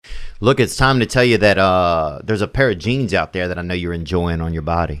Look, it's time to tell you that there's a pair of jeans out there that I know you're enjoying on your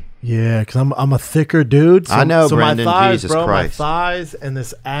body. Yeah, because I'm a thicker dude. So, I know, so Brendan. My thighs, Jesus bro, Christ. my thighs and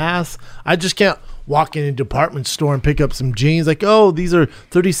this ass. I just can't walk in a department store and pick up some jeans. Like, oh, these are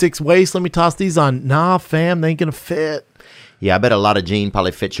 36 waist. Let me toss these on. Nah, fam, they ain't gonna fit. Yeah, I bet a lot of jean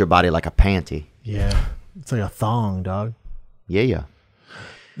probably fits your body like a panty. Yeah, it's like a thong, dog. Yeah.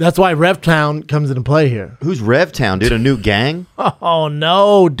 That's why RevTown comes into play here. Who's RevTown, dude? A new gang? Oh,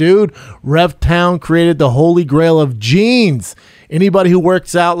 no, dude. RevTown created the holy grail of jeans. Anybody who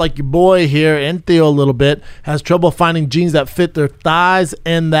works out like your boy here and Theo a little bit has trouble finding jeans that fit their thighs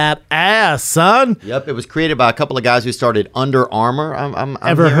and that ass, son. Yep, it was created by a couple of guys who started Under Armour. I'm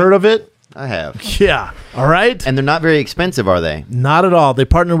Ever heard of it? I have. Yeah. All right. And they're not very expensive, are they? Not at all. They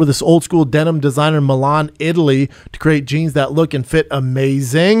partnered with this old school denim designer in Milan, Italy to create jeans that look and fit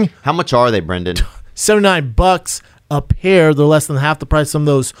amazing. How much are they, Brendan? $79 a pair. They're less than half the price of some of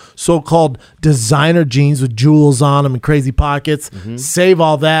those so-called designer jeans with jewels on them and crazy pockets. Save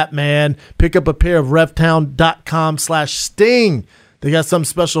all that, man. Pick up a pair of revtown.com/sting. They got something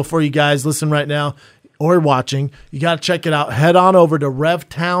special for you guys. Listen right now. Or watching, you got to check it out. Head on over to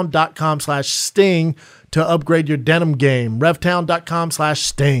revtown.com/sting to upgrade your denim game.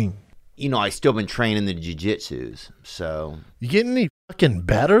 revtown.com/sting. You know, I still been training the jiu-jitsus, so You getting any fucking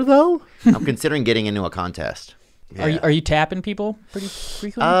better, though? I'm considering getting into a contest. Yeah. Are you tapping people pretty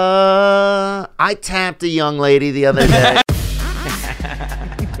frequently? I tapped a young lady the other day.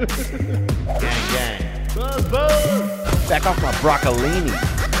 gang. Buzz, buzz. Back off my broccolini.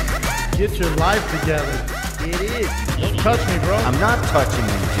 Get your life together. It is. Don't touch me, bro. I'm not touching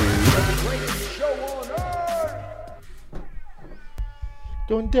you, dude.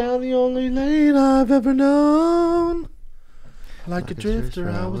 Going down the only lane I've ever known. Like a drifter,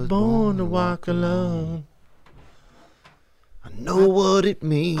 I was born to walk alone. I know what it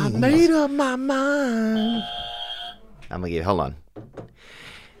means. I made up my mind. I'm gonna hold on.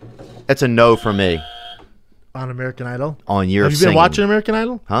 That's a no for me On American Idol? on your Have you singing. been watching American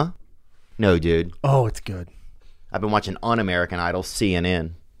Idol? Huh? No, dude. Oh, it's good. I've been watching Un-American Idol,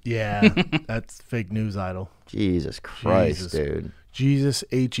 CNN. Yeah, that's fake news idol. Jesus Christ, Jesus. dude. Jesus,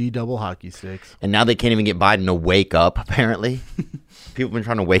 H-E double hockey sticks. And now they can't even get Biden to wake up, apparently. People have been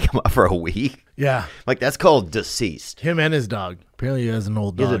trying to wake him up for a week. Yeah, Like, that's called deceased. him and his dog. Apparently he has an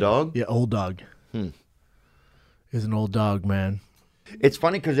old He dog. has a dog? Yeah, old dog. He's an old dog, man. It's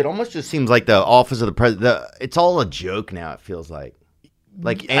funny because it almost just seems like the office of the president, it's all a joke now, it feels like.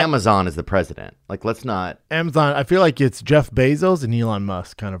 Like, Amazon is the president. Like, let's not. Amazon, I feel like it's Jeff Bezos and Elon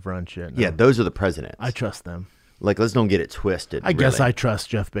Musk kind of run shit. now. Yeah, those are the presidents. I trust them. Like, let's don't get it twisted. I guess really. I trust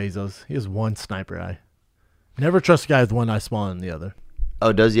Jeff Bezos. He has one sniper eye. Never trust a guy with one eye smaller than the other.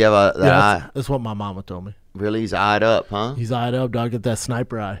 Oh, does he have that eye? That's what my mama told me. Really? He's eyed up, huh? He's eyed up, dog. Get that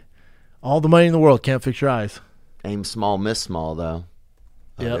sniper eye. All the money in the world can't fix your eyes. Aim small, miss small, though.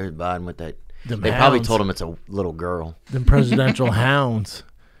 Oh, Yep. there's Biden with that. Them They probably hounds. told him it's a little girl. Them presidential hounds.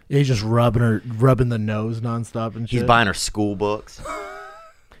 Yeah, he's just rubbing the nose nonstop and shit. He's buying her school books.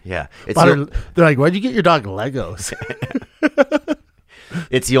 Yeah. It's Bought her- the, they're like, why'd you get your dog Legos?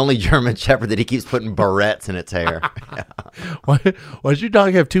 it's the only German Shepherd that he keeps putting barrettes in its hair. Why'd your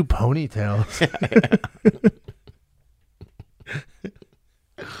dog have two ponytails?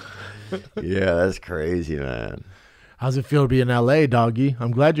 Yeah, that's crazy, man. How's it feel to be in L.A., doggy?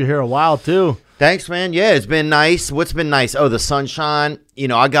 I'm glad you're here a while, too. Thanks, man. Yeah, it's been nice. What's been nice? Oh, the sunshine. You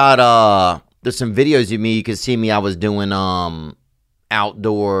know, I got there's some videos of me. You can see me. I was doing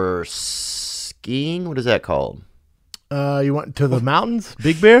outdoor skiing. What is that called? You went to the mountains?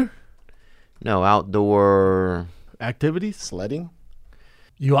 Big Bear? No, outdoor Activities? sledding.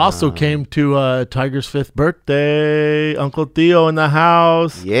 You also came to Tiger's 5th birthday. Uncle Theo in the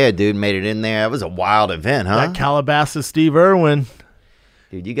house. Yeah, dude, made it in there. It was a wild event, huh? That Calabasas Steve Irwin.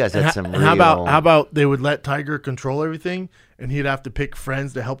 Dude, you guys And had some real... how about they would let Tiger control everything, and he'd have to pick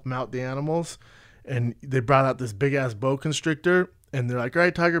friends to help him out the animals. And they brought out this big ass boa constrictor, and they're like, "All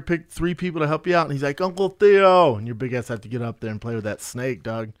right, Tiger, pick 3 people to help you out." And he's like, "Uncle Theo," and your big ass have to get up there and play with that snake,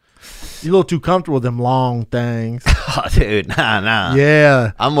 dog. You're a little too comfortable with them long things. Oh, dude, nah.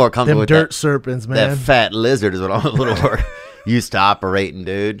 Yeah, I'm more comfortable them with dirt that, serpents, man. that fat lizard is what I'm a little more used to operating,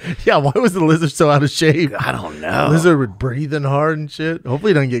 dude. Yeah, why was the lizard so out of shape? I don't know. Lizard was breathing hard and shit.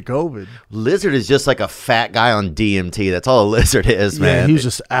 Hopefully, he doesn't get COVID. Lizard is just like a fat guy on DMT. That's all a lizard is, Yeah, man. he was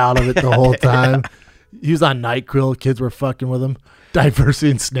just out of it the whole time. He was on NyQuil. Kids were fucking with him. Diversity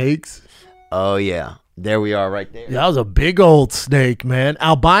in snakes. Oh, yeah. There we are right there. Yeah, that was a big old snake, man.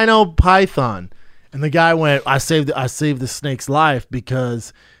 Albino python. And the guy went, I saved the snake's life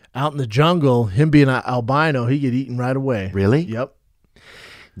because out in the jungle, him being an albino, he get eaten right away. Really? Yep.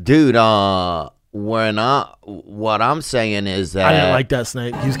 Dude, what I'm saying is that I didn't like that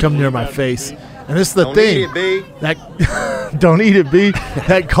snake. He was coming near my face, and this is the Don't thing. eat it, B. That don't eat it, B.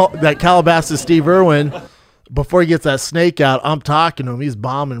 That Calabasas Steve Irwin. Before he gets that snake out, I'm talking to him. He's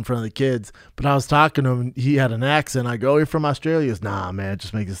bombing in front of the kids. But I was talking to him, and he had an accent. I go, "You're from Australia?" He goes, "Nah, man,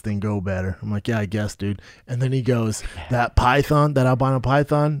 just make this thing go better." I'm like, "Yeah, I guess, dude." And then he goes, "That python, that albino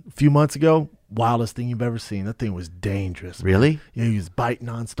python, a few months ago, wildest thing you've ever seen. That thing was dangerous." Really? Yeah, he was biting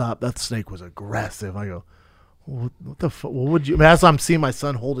nonstop. That snake was aggressive. I go, what the fuck? What would you? I mean, as I'm seeing my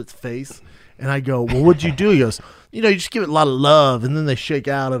son hold its face, and I go, "Well, what'd you do?" He goes, "You just give it a lot of love, and then they shake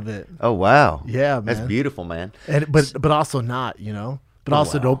out of it." Oh, wow. Yeah, man. That's beautiful, man. And but also not, But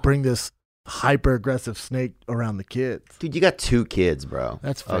also wow. don't bring this hyper aggressive snake around the kids. Dude, you got 2 kids, bro.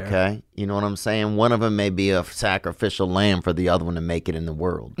 That's fair. Okay? You know what I'm saying? One of them may be a sacrificial lamb for the other one to make it in the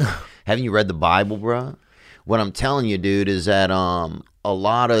world. Haven't you read the Bible, bro? What I'm telling you, dude, is that a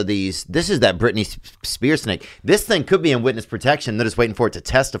lot of these, this is that Britney Spears snake. This thing could be in witness protection. They're just waiting for it to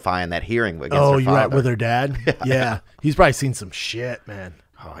testify in that hearing against her You're right, father. with her dad? Yeah. He's probably seen some shit, man.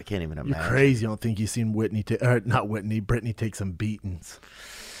 Oh, I can't even You're imagine. crazy. I don't think you've seen Britney take some beatings.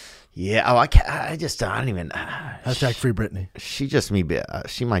 Yeah. Oh, I can't. I don't even. Hashtag free Britney.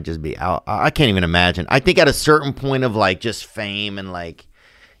 She might just be out. I can't even imagine. I think at a certain point of like just fame and like,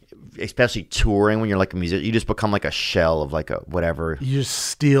 especially touring when you're like a musician, you just become like a shell of like a whatever. He just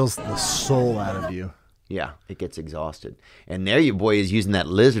steals the soul out of you. Yeah, it gets exhausted. And there your boy is using that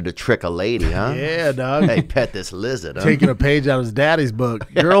lizard to trick a lady, huh? Yeah, dog. Hey, pet this lizard, huh? Taking a page out of his daddy's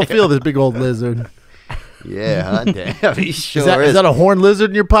book. Girl, feel this big old lizard. Yeah, huh? Damn, he sure Is that a horned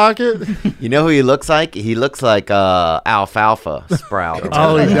lizard in your pocket? You know who he looks like? He looks like alfalfa sprout.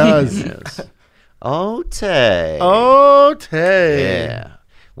 Oh, he does. Yes. Oh, Tay. Oh, Tay. Yeah.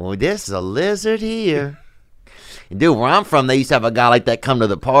 Well, this is a lizard here. And dude, where I'm from, they used to have a guy like that come to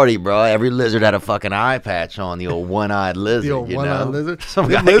the party, bro. Every lizard had a fucking eye patch on, the old one-eyed lizard. The old one-eyed lizard. Some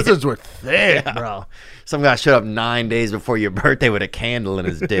The guy, lizards were thick, bro. some guy showed up 9 days before your birthday with a candle in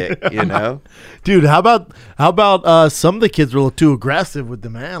his dick, you know? Dude, how about some of the kids were a little too aggressive with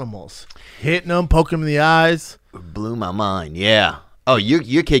them animals, hitting them, poking them in the eyes. Blew my mind, yeah. Oh,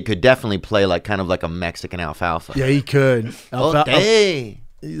 your kid could definitely play like kind of like a Mexican alfalfa. Yeah, he could. Oh, dang.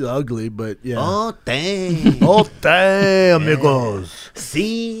 He's ugly, but yeah. Oh, dang. Oh, damn, amigos.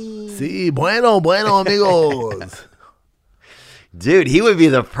 See? Sí, bueno, amigos. Dude, he would be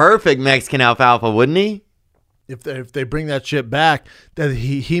the perfect Mexican alfalfa, wouldn't he? If they bring that shit back, that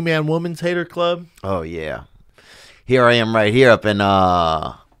He-Man Woman's Hater Club. Oh, yeah. Here I am right here up in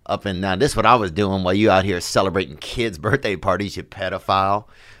now this is what I was doing while you out here celebrating kids' birthday parties, you pedophile.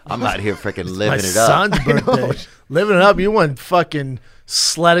 I'm out here freaking living it up. My son's birthday. Living it up. You went fucking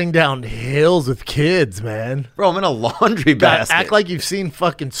sledding down hills with kids, man. Bro, I'm in a laundry basket. Act like you've seen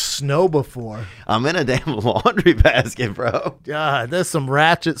fucking snow before. I'm in a damn laundry basket, bro. God, there's some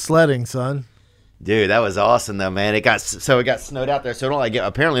ratchet sledding, son. Dude, that was awesome though, man. It got snowed out there. So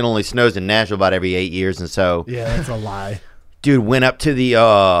apparently it only snows in Nashville about every 8 years, and so Yeah, that's a lie. dude went up to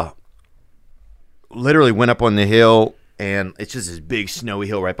the literally went up on the hill, and it's just this big snowy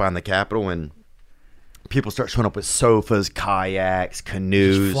hill right behind the Capitol, and people start showing up with sofas, kayaks,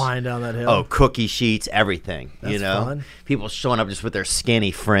 canoes, Just flying down that hill. oh, cookie sheets, everything. That's you know, fun. people showing up just with their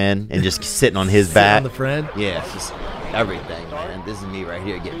skinny friend and just sitting on his Sit back. on the friend. Yeah, it's just everything, man. This is me right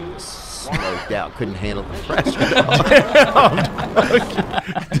here getting smoked out. Couldn't handle the pressure.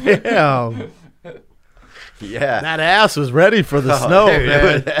 Damn. Yeah. That ass was ready for the snow, dude,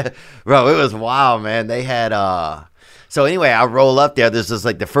 man. Bro, it was wild, man. They had so anyway, I roll up there. There's just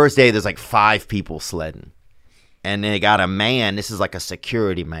like the first day there's like 5 people sledding. And they got a man, this is like a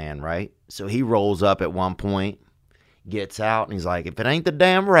security man, right? So he rolls up at one point, gets out, and he's like, if it ain't the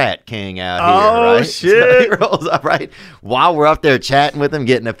damn Rat King out here, Oh, right? shit. So he rolls up, right? While we're up there chatting with him,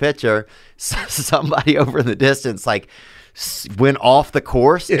 getting a picture, somebody over in the distance, like, went off the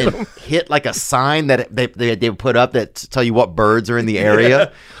course and hit like a sign that they put up that to tell you what birds are in the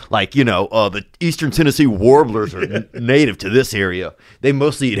area. Like, the Eastern Tennessee warblers are native to this area. They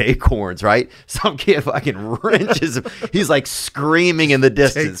mostly eat acorns, right? Some kid fucking wrenches him. He's like screaming in the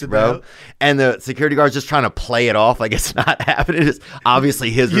distance, bro. out. And the security guard's just trying to play it off like it's not happening. It's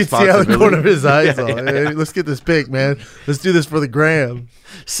obviously his You see out responsibility. the corner of his eyes. Yeah, Oh, hey, let's get this pic, man. Let's do this for the gram.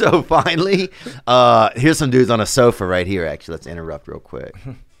 So finally, here's some dudes on a sofa right here. Actually, let's interrupt real quick.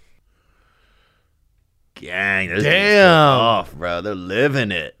 Gang, those dudes Damn. took off, bro. They're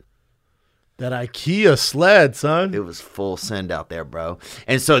living it. That IKEA sled, son. It was full send out there, bro.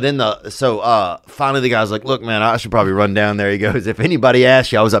 And so then finally the guy's like, look, man, I should probably run down there. He goes, if anybody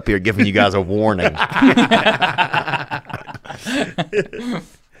asks you, I was up here giving you guys a warning.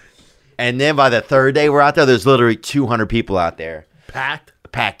 And then by the third day we're out there, there's literally 200 people out there. Packed.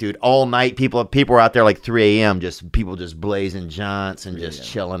 Packed, dude. All night, people were out there like 3 a.m. People just blazing joints and just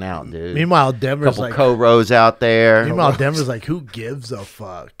chilling out, dude. Meanwhile, Denver's Couple like, co-rows out there. who gives a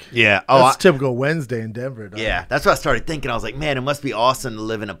fuck? Yeah. That's typical Wednesday in Denver. Dog. Yeah, that's what I started thinking. I was like, man, it must be awesome to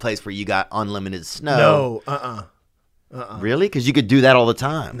live in a place where you got unlimited snow. No, Really? Because you could do that all the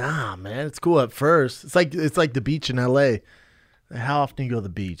time. Nah, man, it's cool at first. It's like the beach in L.A. How often do you go to the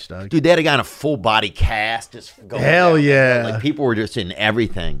beach, dog? Dude, they had a guy in a full body cast just going Hell down. yeah. Like people were just in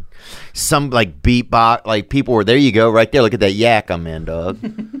everything. Some like beatbox, like people were, there you go, right there. Look at that yak I'm in, dog.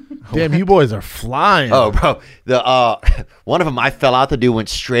 Damn, you boys are flying. Oh, bro. One of them, I fell out. The dude went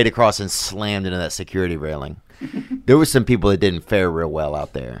straight across and slammed into that security railing. There were some people that didn't fare real well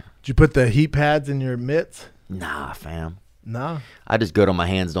out there. Did you put the heat pads in your mitts? Nah, fam. Nah. I just go to my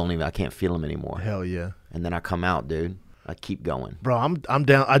hands, I can't feel them anymore. Hell yeah. And then I come out, dude. I keep going. Bro, I'm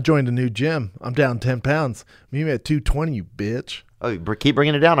down. I joined a new gym. I'm down 10 pounds. Meet me at 220, you bitch. Oh, keep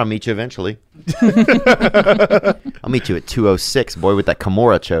bringing it down. I'll meet you eventually. I'll meet you at 206, boy, with that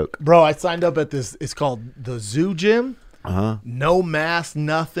Kimura choke. Bro, I signed up at this. It's called the Zoo Gym. Uh-huh. No mask,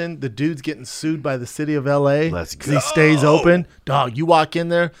 nothing. The dude's getting sued by the city of L.A. Let's 'cause he stays open. Dog, you walk in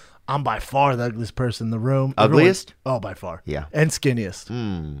there, I'm by far the ugliest person in the room. Ugliest? By far. Yeah. And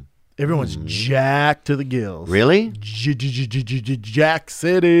skinniest. Everyone's jacked to the gills. Really? Jack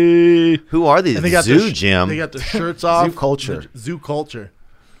City. Who are these? And they got Zoo Gym? They got their shirts off. Zoo culture. Zoo culture.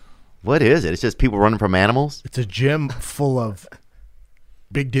 What is it? It's just people running from animals? It's a gym full of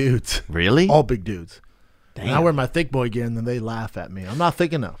big dudes. Really? All big dudes. Damn. And I wear my thick boy gear and then they laugh at me. I'm not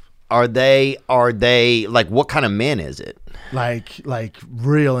thick enough. Are they like, what kind of men is it? Like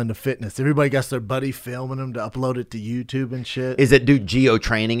real into fitness. Everybody got their buddy filming them to upload it to YouTube and shit. Is it dude geo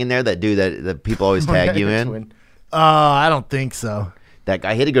training in there? That dude that people always tag you in? I don't think so. That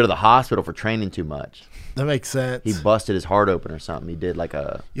guy, he had to go to the hospital for training too much. That makes sense. He busted his heart open or something. He did like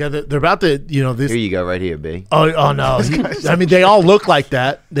a... Yeah, they're about to, this. Here you go, right here, B. Oh no. I mean, they all look like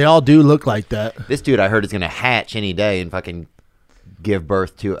that. They all do look like that. This dude I heard is going to hatch any day and fucking give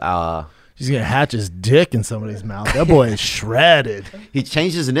birth to... He's going to hatch his dick in somebody's mouth. That boy is shredded. He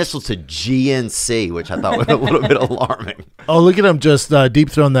changed his initials to GNC, which I thought was a little bit alarming. Oh, look at him just deep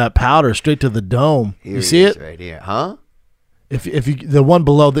throwing that powder straight to the dome. Here you see he is it? right here. Huh? If you the one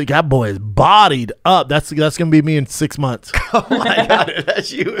below, that boy is bodied up. That's gonna be me in 6 months. Oh my God,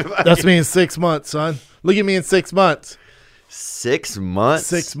 that's you. That's me in 6 months, son. Look at me in 6 months. 6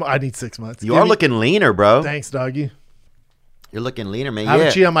 months? I need 6 months. You are looking leaner, bro. Thanks, doggy. You're looking leaner, man.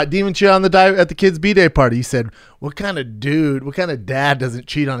 Haven't cheated on my demon cheat on the dive at the kid's B-Day party. He said, what kind of dad doesn't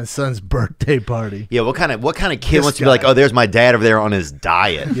cheat on his son's birthday party? Yeah, what kind of kid This wants to be like, guy. oh, there's my dad over there on his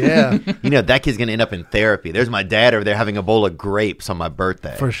diet? Yeah, That kid's gonna end up in therapy. There's my dad over there having a bowl of grapes on my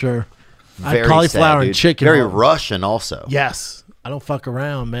birthday. for sure. I Very had cauliflower sad, and dude. chicken. Very home. Russian, also. Yes. I don't fuck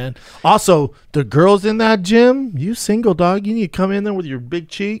around, man. Also, the girls in that gym, you single, dog. You need to come in there with your big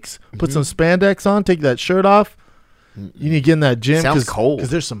cheeks, put some spandex on, take that shirt off. You need to get in that gym. Sounds cold. Because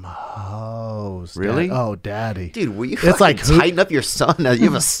there's some hoes. Really? Daddy. Dude, will you It's like tighten up your son?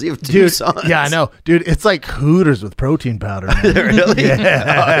 You have two Dude, sons. yeah, I know. Dude, it's like Hooters with protein powder. Man. Really?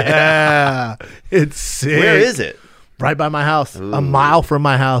 Yeah. It's sick. Where is it? Right by my house. A mile from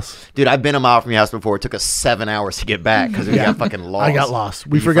my house. Dude, I've been a mile from your house before. It took us 7 hours to get back because we got fucking lost. I got lost.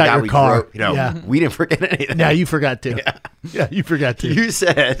 We You forgot your we car. drove- Yeah. We didn't forget anything. Yeah, you forgot to. Yeah, you forgot to. You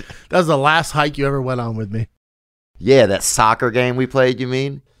said, That was the last hike you ever went on with me. yeah, that soccer game we played, you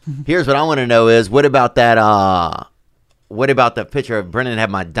mean? Here's what I want to know is, what about that, what about the picture of Brennan had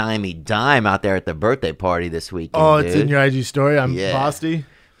my dime out there at the birthday party this weekend, Oh, it's dude? in your IG story. I'm Yeah. Bosty.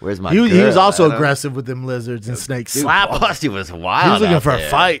 Where's my He was girl? also I don't- aggressive with them lizards and snakes. Dude, Slap him. Bosty was wild. He was looking out for there. a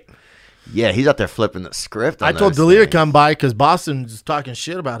fight. Yeah, he's out there flipping the script. On I told those Delia to things. come by because Boston's talking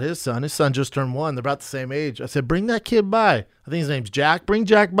shit about his son. His son just turned 1. They're about the same age. I said, bring that kid by. I think his name's Jack. Bring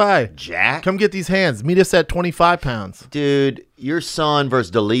Jack by. Jack? Come get these hands. Meet us at 25 pounds. Dude, your son versus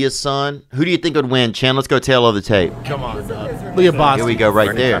Delia's son. Who do you think would win? Chan, let's go tail of the tape. Come on, dog. Look at Boston. Here we go, right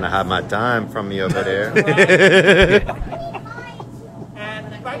Bernie there. trying to hide my dime from me over there.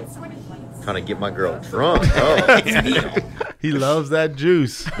 Trying to get my girl drunk. Oh, He loves that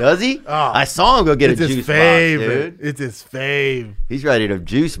juice. Does he? Oh. I saw him go get It's a his juice favorite. box, dude. It's his fave. He's ready to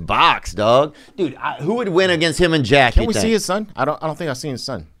juice box, dog. Dude, who would win against him and Jack? Can you we think? see his son? I don't think I've seen his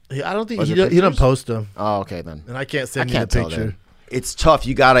son. I don't think Was he it doesn't pictures? post them. Oh, okay then. And I can't send I you can't the tell picture. then. It's tough.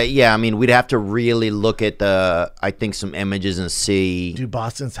 You gotta, yeah. I mean, we'd have to really look at I think some images and see. Dude,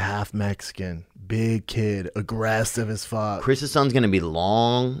 Boston's half Mexican. Big kid. Aggressive as fuck. Chris's son's gonna be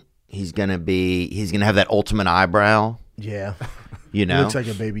long. He's gonna have that ultimate eyebrow. Yeah. You He know, looks like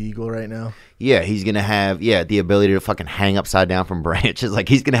a baby eagle right now. yeah, he's gonna have the ability to fucking hang upside down from branches. Like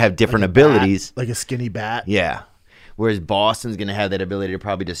he's gonna have different abilities. Like a skinny bat. Yeah, whereas Boston's gonna have that ability to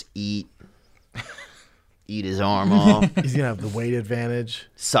probably just eat his arm off, He's going to have the weight advantage.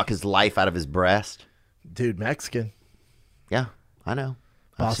 suck his life out of his breast. Dude, Mexican. Yeah, I know.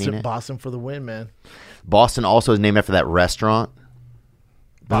 I've seen Boston, it. Boston for the win, man. Boston also is named after that restaurant.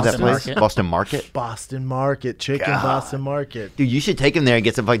 What was that Boston place? Market. Boston Market. Boston Market. Chicken God. Boston Market. Dude, you should take him there and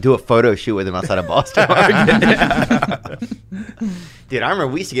get some do a photo shoot with him outside of Boston Market. Dude, I remember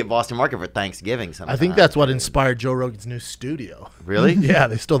we used to get Boston Market for Thanksgiving. Sometimes. I think that's what inspired Joe Rogan's new studio. Really. Yeah,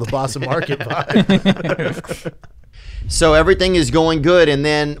 they stole the Boston Market vibe. So everything is going good, and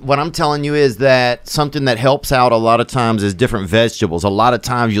then what I'm telling you is that something that helps out a lot of times is different vegetables. A lot of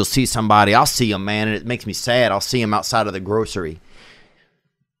times you'll see somebody, I'll see them, man, and it makes me sad. I'll see them outside of the grocery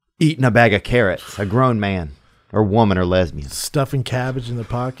eating a bag of carrots, a grown man or woman or lesbian. Stuffing cabbage in their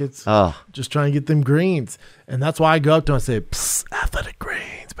pockets. Oh, Just trying to get them greens. And that's why I go up to them and say, psst, athletic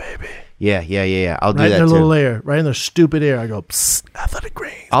greens, baby. yeah. I'll do Right in that their too. little ear. Right in their stupid ear. I go, psst, athletic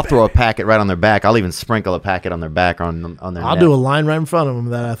greens. I'll baby. throw a packet right on their back. I'll even sprinkle a packet on their back or on their I'll neck. do a line right in front of them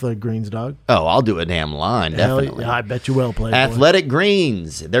with that athletic greens, dog. Oh, I'll do a damn line, Hell definitely. yeah, I bet you will, Playboy. Athletic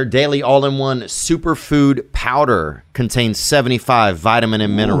Greens, their daily all-in-one superfood powder contains 75 vitamin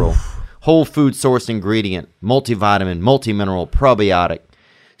and mineral, whole food source ingredient, multivitamin, multi-mineral, probiotic,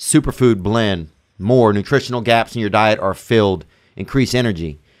 superfood blend. More nutritional gaps in your diet are filled. Increase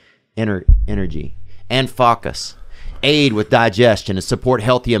energy, and focus. Aid with digestion and support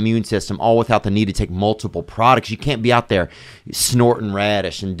healthy immune system, all without the need to take multiple products. You can't be out there snorting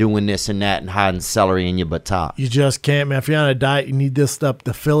radish and doing this and that and hiding celery in your buttocks. You just can't, man. If you're on a diet, you need this stuff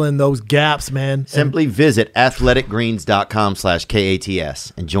to fill in those gaps, man. Simply visit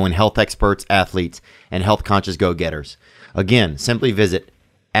athleticgreens.com/KATS and join health experts, athletes, and health conscious go-getters. Again, simply visit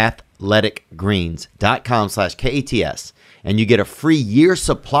athleticgreens.com/KATS and you get a free year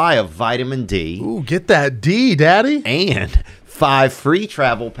supply of vitamin D Ooh, get that D, daddy. and 5 free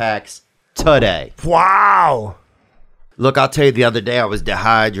travel packs today. Wow. Look, I'll tell you, the other day I was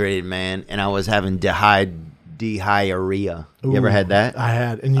dehydrated, man, and I was having diarrhea. You ever Ooh, had that? I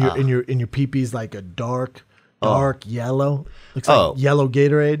had. And your pee-pee's like a dark yellow. Looks Oh. like yellow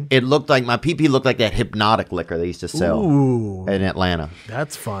Gatorade. It looked like my pee-pee looked like that Hypnotic liquor they used to sell Ooh, in Atlanta.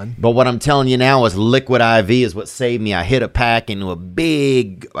 that's fun. But what I'm telling you now is Liquid IV is what saved me. I hit a pack into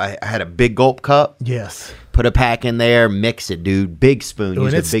I had a big gulp cup, Yes. put a pack in there, mix it, dude. Big spoon. Ooh,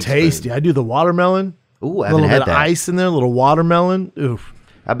 Use and a it's big tasty. spoon. I do the watermelon. Ooh, I A haven't little had bit that. of ice in there, a little watermelon. Oof.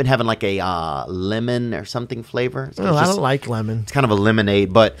 I've been having like a lemon or something flavor. It's Oh, I just- don't like lemon. It's kind of a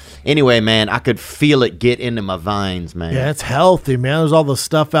lemonade, but anyway, man, I could feel it get into my veins, man. Yeah, it's healthy, man. There's all the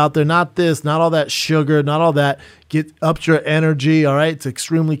stuff out there. Not this, not all that sugar, not all that. Get up your energy, all right? It's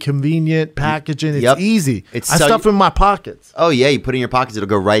extremely convenient packaging. It's Yep. easy. It's I so- stuff in my pockets. Oh yeah, you put it in your pockets, it'll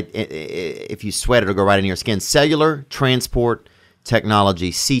go right. If you sweat, it'll go right in your skin. Cellular Transport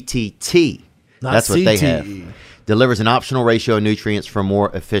Technology (CTT). Not That's what they have. CTE. Delivers an optional ratio of nutrients for more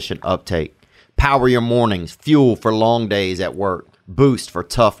efficient uptake. Power your mornings. Fuel for long days at work. Boost for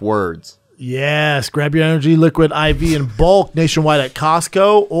tough words. Yes, grab your energy liquid IV in bulk nationwide at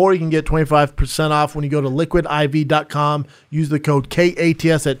Costco, or you can get 25% off when you go to liquidiv.com. Use the code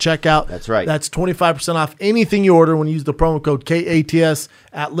KATS at checkout. That's right. That's 25% off anything you order when you use the promo code KATS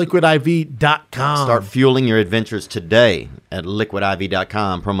at liquidiv.com. Start fueling your adventures today at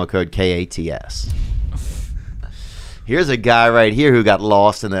liquidiv.com. Promo code KATS. Here's a guy right here who got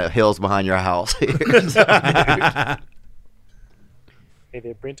lost in the hills behind your house. Hey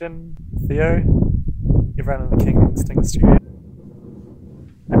there, Brenton, Theo, everyone in the King Instinct studio.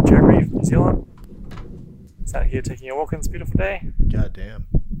 I'm Jeremy from New Zealand. It's out here taking a walk on this beautiful day. God damn.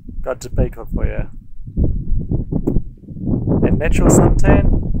 Got a bake off for you. And natural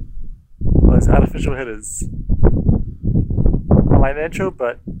suntan was artificial hitters. I like natural,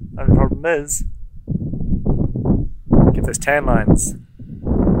 but the only problem is get those tan lines.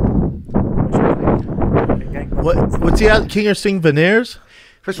 What's he out? King or Sing Veneers?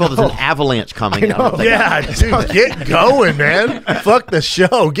 First of all, there's an avalanche coming. I don't think- Yeah, dude, get going, man. Fuck the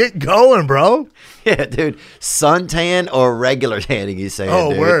show. Get going, bro. Yeah, dude. Suntan or regular tanning, you saying,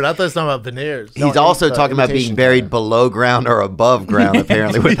 Oh, dude? word. I thought he was talking about veneers. He's also talking about being imitation buried tan. below ground or above ground,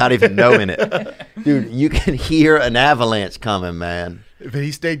 apparently, without even knowing it. Dude, you can hear an avalanche coming, man. But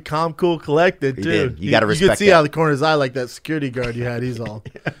he stayed calm, cool, collected, He too. did. You gotta You respect could see that. out of the corner of his eye, like that security guard you had. He's all,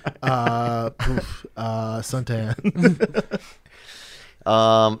 suntan.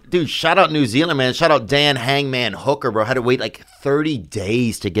 Dude, shout out New Zealand, man. Shout out Dan Hangman Hooker, bro. Had to wait like 30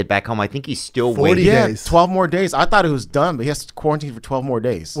 days to get back home. I think he's still 40 waiting. Yeah, days. 12 more days. I thought it was done, but he has to quarantine for 12 more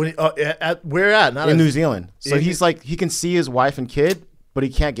days When where at? Not in at- New Zealand. So in- he's like, he can see his wife and kid, but he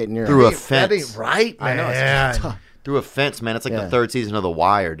can't get near Through them. a fence. That ain't right, I know. man. It's tough. Through a fence, man. It's like Yeah. the third season of The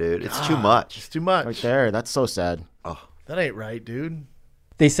Wire, dude. It's too much. It's too much. Right there. That's so sad. That ain't right, dude.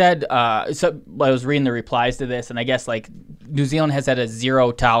 They said, so I was reading the replies to this, and I guess like New Zealand has had a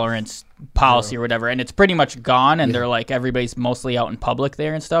zero tolerance policy or whatever, and it's pretty much gone. And they're like everybody's mostly out in public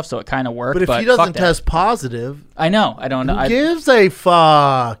there and stuff, so it kind of worked. But if he fuck doesn't that. test positive, I know. I don't know. who gives a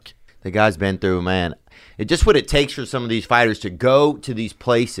fuck? The guy's been through, man. It just what it takes for some of these fighters to go to these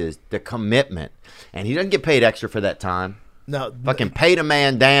places, the commitment. And he doesn't get paid extra for that time. No, Fucking pay the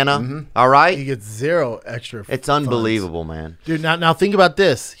man, Dana. All right? he gets zero extra. It's funds. unbelievable, man. dude. Now think about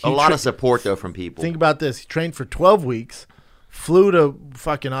this. A lot of support, though, from people. Think about this. He trained for 12 weeks, flew to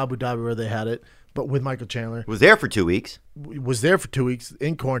fucking Abu Dhabi where they had it, but with Michael Chandler. Was there for 2 weeks. Was there for 2 weeks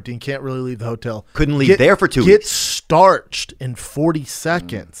in quarantine. Can't really leave the hotel. Couldn't leave there for 2 Get weeks. starched in 40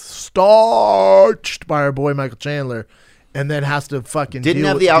 seconds. Starched by our boy Michael Chandler, and then has to fucking Didn't deal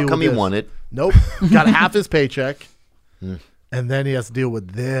have with- the deal outcome with he this. wanted. Nope. Got half his paycheck, and then he has to deal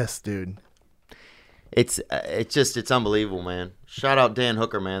with this, dude. It's unbelievable, man. Shout out Dan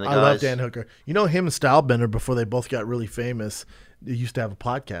Hooker, man. The I love guys- Dan Hooker. You know him and Stylebender, before they both got really famous, they used to have a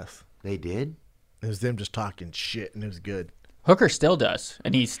podcast. They did? It was them just talking shit, and it was good. Hooker still does,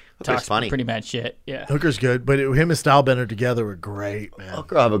 and he's talks funny. pretty bad shit. Yeah. Hooker's good, but him and Stylebender together were great, man.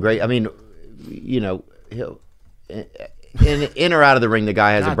 Hooker will have a great. I mean, you know, he'll in or out of the ring, the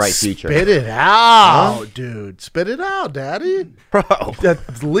guy has a bright future. Spit it out, dude. Spit it out, daddy. Bro,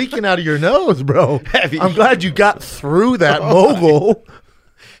 That's leaking out of your nose, bro. Have you- I'm glad you got through that mogul.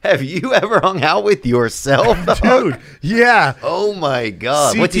 have you ever hung out with yourself, Dude, yeah. Oh my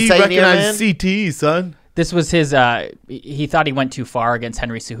God! CT What's he saying here, man? recognized CT, son. This was his. He thought he went too far against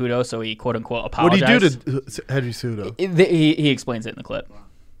Henry Cejudo, so he quote unquote What did apologized. he do to Henry Cejudo? He explains it in the clip.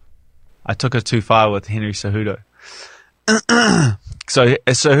 I took it too far with Henry Cejudo. So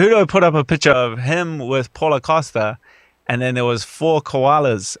Cejudo put up a picture of him with Paulo Costa, and then there was 4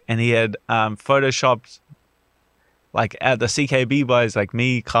 koalas, and he had photoshopped like at the CKB boys like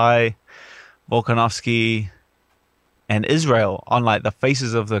me, Kai, Volkanovski, and Israel on like the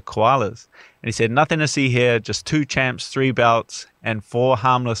faces of the koalas. And he said, nothing to see here, just 2 champs, 3 belts, and 4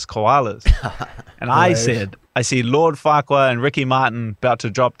 harmless koalas. And I said, I see Lord Farquhar and Ricky Martin about to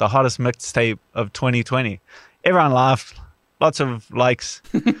drop the hottest mixtape of 2020. Everyone laughed, lots of likes.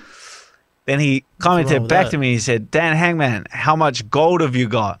 Then he wrong commented with back that? to me, he said, Dan Hangman, how much gold have you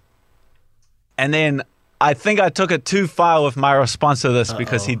got? And then I think I took it too far with my response to this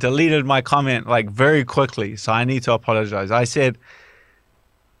because he deleted my comment like very quickly. So I need to apologize. I said,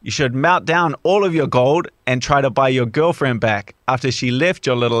 you should melt down all of your gold and try to buy your girlfriend back after she left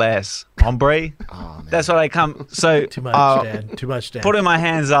your little ass, hombre. That's what I come. So Too much, Dan. Too much, Dan. putting my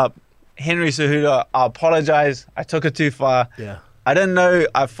hands up, Henry Cejudo, I apologize. I took it too far. Yeah. I didn't know.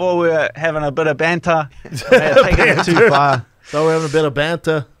 I thought we were having a bit of banter. I had taken it too far. So we're having a bit of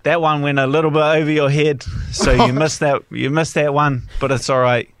banter. That one went a little bit over your head, so you missed that. You missed that one, but it's all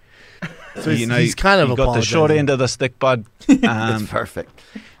right. So he's kind of you got the short apologizing. end of the stick, bud. It's perfect.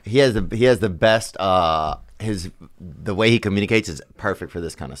 He has the best. The way he communicates is perfect for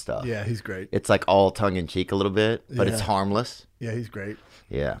this kind of stuff. Yeah, he's great. It's like all tongue in cheek a little bit, but it's Yeah. harmless. Yeah, he's great.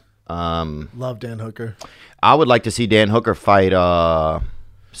 Yeah. Love Dan Hooker. I would like to see Dan Hooker fight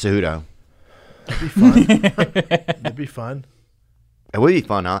Cejudo. It'd be fun. It'd be fun. It would be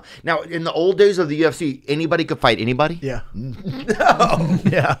fun, huh? Now, in the old days of the UFC, anybody could fight anybody. Yeah. No.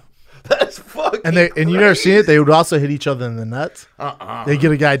 Yeah. That's fucking. And you never seen it. They would also hit each other in the nuts. They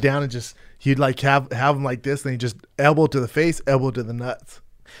get a guy down and just he'd like have him like this, and he just elbow to the face, elbow to the nuts,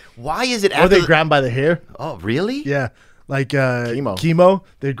 Why is it or after? they grab him by the hair. Oh, really? Yeah, like chemo.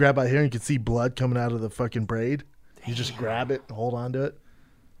 They'd grab by the hair and you could see blood coming out of the fucking braid. You just grab it and hold on to it.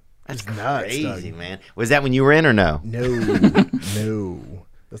 That's nuts, crazy, dog. man. Was that when you were in or no? No, no,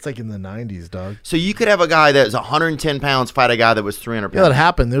 that's like in the '90s, dog. So you could have a guy that's 110 pounds fight a guy that was 300 Yeah, that pounds.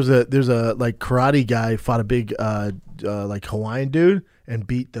 happened. There's a like karate guy fought a big like Hawaiian dude and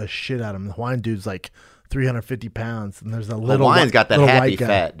beat the shit out of him. The Hawaiian dude's like 350 pounds, and there's a little Hawaiian's got that little happy white guy.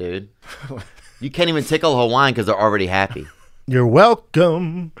 fat, dude. You can't even tickle a Hawaiian because they're already happy. You're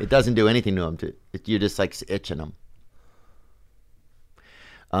welcome. It doesn't do anything to them. You're just like itching them.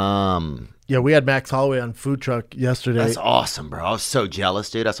 Yeah, we had Max Holloway on food truck yesterday. That's awesome, bro. I was so jealous,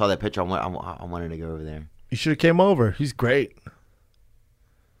 dude. I saw that picture. I wanted to go over there. You should have came over. He's great.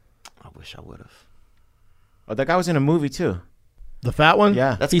 I wish I would have. Oh, that guy was in a movie too. The fat one?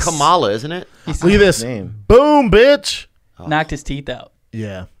 Yeah. That's He's- Kamala, isn't it? Look at this. Name. Boom, bitch. Knocked his teeth out.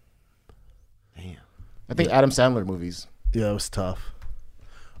 Yeah. Damn. I think Adam Sandler movies. Yeah, it was tough.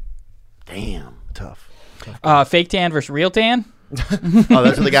 Damn. Tough. Fake tan versus real tan. Oh,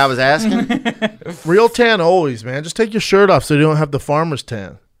 that's what the guy was asking? Real tan always, man. Just take your shirt off so you don't have the farmer's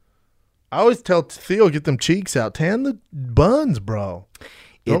tan. I always tell Theo, get them cheeks out. Tan the buns, bro.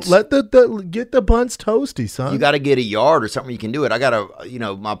 Don't It's- let get the buns toasty, son. You got to get a yard or something you can do it. I got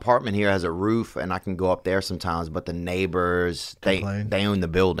my apartment here has a roof and I can go up there sometimes, but the neighbors, Complain. they own the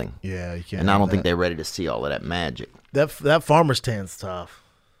building. Yeah, you can't. And I have don't think that. they're ready to see all of that magic. That farmer's tan's tough.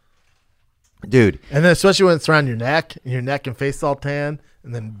 Dude, And then especially when it's around your neck and face all tan,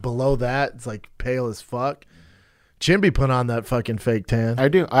 and then below that it's like pale as fuck. Chimby put on that fucking fake tan. I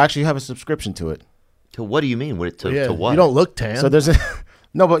do. I actually have a subscription to it. to what do you mean? Yeah, To what? you don't look tan. So there's a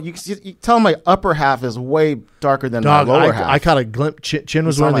no, but you tell my upper half is way darker than Dog, my lower half. I caught a glimpse. Chin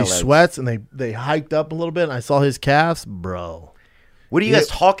was saw wearing my these legs. sweats, and they hiked up a little bit, and I saw his calves, bro. What are you guys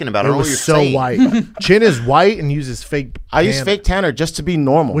talking about? I It don't know what you're was so saying. white. Chin is white and uses fake. I use tan, fake tanner just to be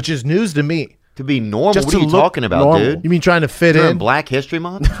normal. which is news to me. To be normal? Just What are to you look talking about, normal. dude? You mean trying to fit During in? Black History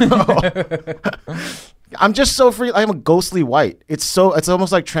Month? I'm just so free. I'm a ghostly white. It's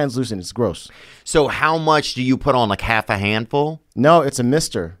almost like translucent. It's gross. So how much do you put on? Like half a handful? No, it's a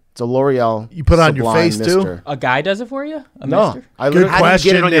mister. It's a L'Oreal. You put it on your Sublime face, too? mister. A guy does it for you? A No, mister? I Good literally. How do you get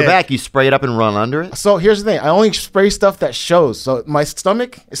Question, it on your Nick. back? You spray it up and run under it? So here's the thing. I only spray stuff that shows. So my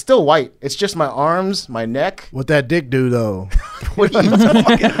stomach is still white. It's just my arms, my neck. What that dick do though? What are you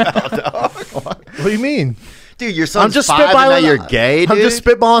talking about, dog? What do you mean? Dude, your I'm son's just 5 and now spitballing. you're gay, dude? I'm just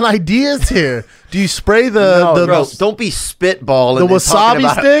spitballing ideas here. Do you spray the No, the Bro, don't be spitballing. The and talking wasabi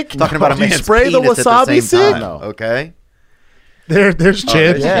about stick? Talking about a Do you man's spray the penis at wasabi the same stick? time, No. okay? there's Oh, Chin.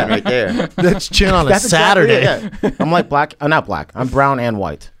 there's Chin right there. That's Chin on a That's Saturday. exactly it, yeah. I'm like black. I'm not black. I'm brown and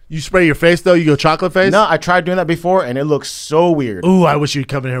white. You spray your face though. You go chocolate face. No, I tried doing that before, and it looks so weird. Ooh, I wish you'd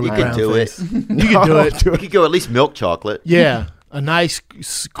come in here You with can brown do face. it. You can do it. You could go at least milk chocolate. Yeah, a nice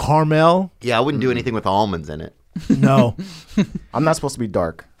caramel. Yeah, I wouldn't do anything with almonds in it. No, I'm not supposed to be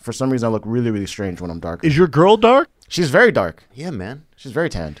dark. For some reason, I look really, really strange when I'm dark. is your girl dark? She's very dark. Yeah, man. She's very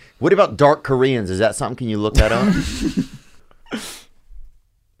tanned. What about dark Koreans? Is that something? Can you look that up?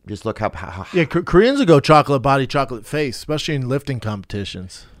 Just look up how Yeah, Koreans will go chocolate body, chocolate face, especially in lifting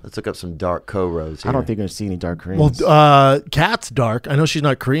competitions. let's look up some dark Koros here. I don't think you're gonna see any dark Well, Koreans. Kat's dark. I know she's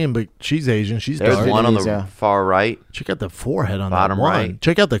not Korean, but she's Asian. She's There's dark. one on the Vietnamese, yeah. far right. Check out the forehead on Bottom that one. right.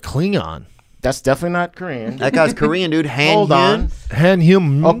 Check out the Klingon. That's definitely not Korean. That guy's Korean, dude. Han Hold on. Hyun. Han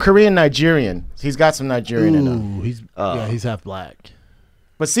Hyun. Oh, Korean Nigerian. He's got some Nigerian in him. Ooh, he's half black.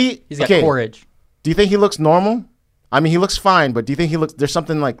 But see, He's got okay, porridge. do you think he looks normal? I mean, he looks fine, but do you think he looks? There's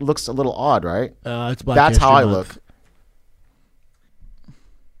something like looks a little odd, right? It's Black That's how I History Month. look.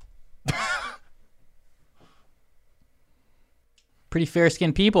 Pretty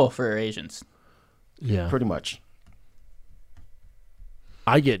fair-skinned people for Asians. Yeah, Pretty much.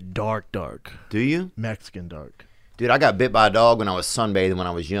 I get dark, Do you? Mexican dark. Dude, I got bit by a dog when I was sunbathing when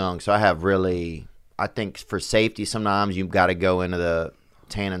I was young. So I have really, I think for safety, sometimes you've got to go into the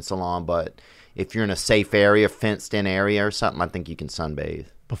tanning salon. But if you're in a safe area, fenced in area or something, I think you can sunbathe.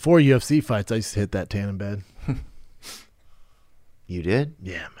 Before UFC fights, I used to hit that tan in bed. You did?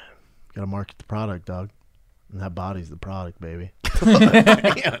 Yeah, man. Got to market the product, dog. And that body's the product, baby.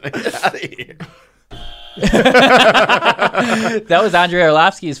 That was Andrei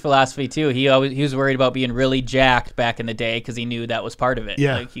Arlovsky's philosophy too. He was worried about being really jacked back in the day because he knew that was part of it.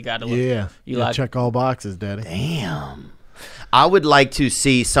 Yeah. Like you got to look. Yeah. You Yeah, like check all boxes, daddy. Damn. I would like to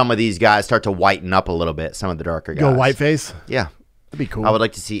see some of these guys start to whiten up a little bit, some of the darker guys. Go white face. Yeah. That'd be cool. I would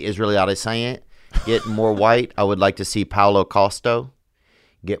like to see Israel Adesanya get more white. I would like to see Paulo Costo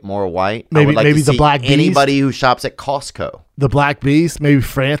get more white. I Maybe- would like maybe to the see Black Beast? anybody who shops at Costco. The Black Beast. Maybe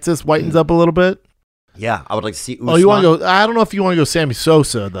Francis whitens up a little bit. Yeah, I would like to see Usman. Oh, you want to go? I don't know if you want to go Sammy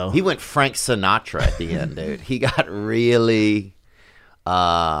Sosa though. He went Frank Sinatra at the end, dude. He got really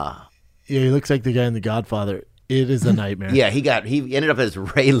Yeah, he looks like the guy in The Godfather. It is a nightmare. yeah, he ended up as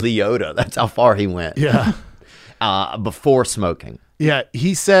Ray Liotta. That's how far he went. Yeah. Before smoking. Yeah.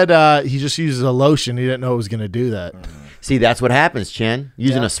 He said he just uses a lotion. He didn't know it was going to do that. See, that's what happens, Chin.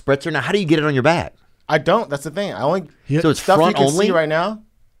 Using Yeah. a spritzer. Now, how do you get it on your back? I don't. That's the thing. I only So it's stuff front you can only? see right now.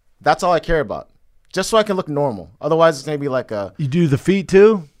 That's all I care about. Just so I can look normal. Otherwise, it's gonna be like a. You do the feet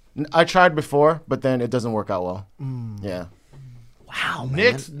too? I tried before, but then it doesn't work out well. Yeah. Wow,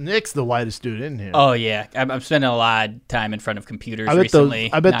 man. Nick's the whitest dude in here. Oh yeah, I'm spending a lot of time in front of computers I bet recently.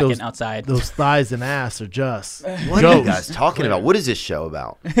 those. I bet not those getting outside. Those thighs and ass are just What are you guys talking about? What is this show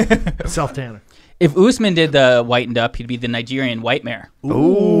about? self tanner. If Usman did the whitened up, he'd be the Nigerian white mare.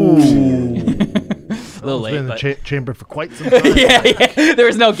 Ooh. A little Been in late, the but chamber for quite some time. yeah, there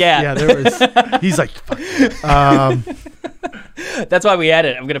was no gap. Yeah, there was. He's like, fuck. That's why we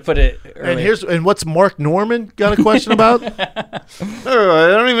added it. I'm gonna put it. Early. And what's Mark Norman got a question about? Oh, I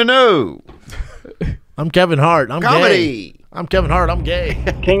don't even know. I'm Kevin Hart. I'm gay. Comedy. I'm Kevin Hart. I'm gay.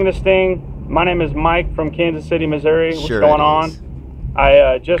 King of the Sting. My name is Mike from Kansas City, Missouri. What's Sure going it is. on?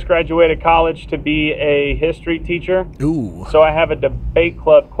 I just graduated college to be a history teacher. Ooh. So I have a debate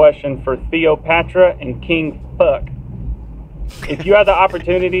club question for Cleopatra and King Fuck. If you had the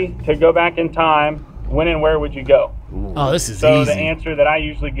opportunity to go back in time, when and where would you go? Oh, this is So easy. the answer that I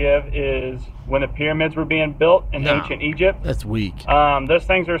usually give is when the pyramids were being built in No. ancient Egypt. That's weak. Those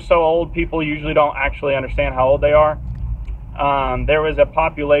things are so old, people usually don't actually understand how old they are. There was a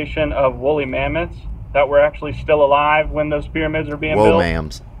population of woolly mammoths that were actually still alive when those pyramids were being Whoa, built.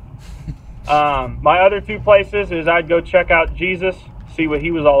 ma'ams. My other two places is I'd go check out Jesus, see what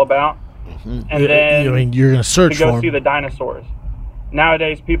he was all about, and then I mean, you're gonna to search go for see him. the dinosaurs.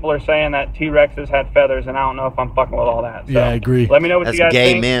 Nowadays, people are saying that T-Rexes had feathers, and I don't know if I'm fucking with all that. So Yeah, I agree. Let me know what That's you guys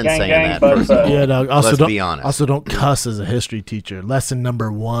gay think. men Gang, saying gang, that, but, first of all. Yeah, no, also Let's don't be honest. Also, don't cuss as a history teacher. Lesson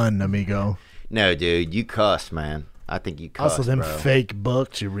number 1, amigo. No, dude, you cuss, man. I think you cuss, Also, them bro. fake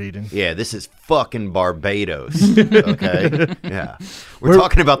books you're reading. Yeah, this is fucking Barbados. Okay? Yeah. We're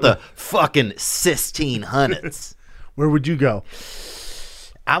talking about the fucking Sistine Hunnits. Where would you go?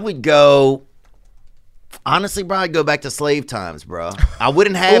 I would go. Honestly, bro, I'd go back to slave times, bro. I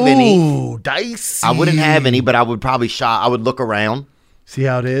wouldn't have any. Ooh, dicey. I wouldn't have any, but I would probably shop. I would look around. See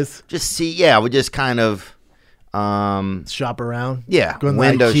how it is. Just see. Yeah, I would just kind of. Shop around. Yeah, Go in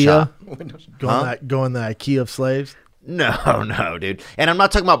window the IKEA. shop. Go in the IKEA of slaves. No, dude. And I'm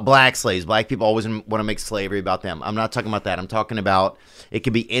not talking about black slaves. Black people always want to make slavery about them. I'm not talking about that. I'm talking about it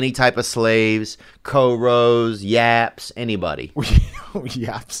could be any type of slaves, Koros, Yaps, anybody.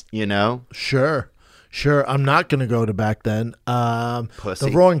 Yaps. You know? Sure. I'm not gonna go to back then. Pussy.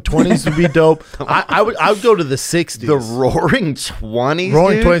 The Roaring 20s would be dope. I would go to the 60s. The Roaring 20s,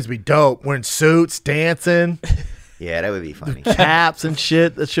 Roaring dude? 20s would be dope. Wearing suits, dancing, Yeah, that would be funny. caps and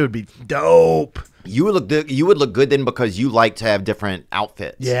shit. That shit would be dope. You would look good then because you like to have different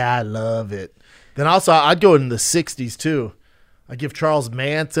outfits. Yeah, I love it. Then also, I'd go in the 60s too. I'd give Charles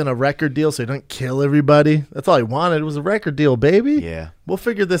Manson a record deal so he doesn't kill everybody. That's all he wanted was a record deal, baby. Yeah. We'll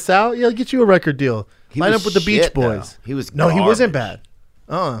figure this out. Yeah, I'll get you a record deal. Line was up with the Beach shit, though. Boys. He was No, he wasn't garbage.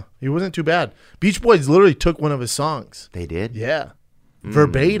 bad. He wasn't too bad. Beach Boys literally took one of his songs. They did? Yeah.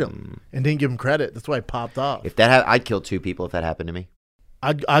 Verbatim. And didn't give him credit. That's why he popped off. If that I'd kill 2 people if that happened to me.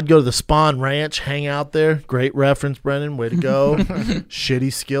 I'd go to the Spawn Ranch, hang out there. Great reference, Brennan. Way to go.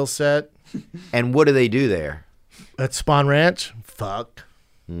 Shitty skill set. And what do they do there? At Spawn Ranch, fuck.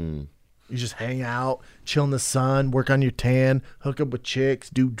 You just hang out, chill in the sun, work on your tan, hook up with chicks,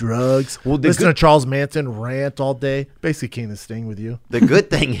 do drugs. Well, the listen good- to Charles Manson rant all day. Basically, King of the Sting with you. The good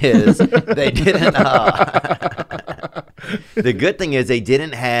thing is they didn't. The good thing is they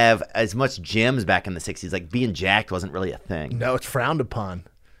didn't have as much gyms back in the 60s. Like being jacked wasn't really a thing. No, it's frowned upon.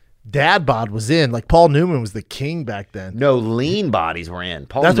 Dad bod was in. Like Paul Newman was the king back then. No, lean bodies were in.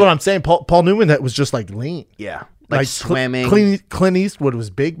 That's what I'm saying. Paul Newman, that was just like lean. Yeah, like swimming. Clint Eastwood was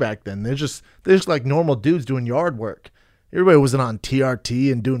big back then. They're just like normal dudes doing yard work. Everybody wasn't on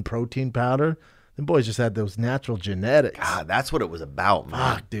TRT and doing protein powder. Them boys just had those natural genetics. God, that's what it was about,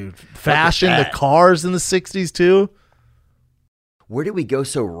 man. Fuck, dude. Fashion, the that. cars in the 60s too. Where did we go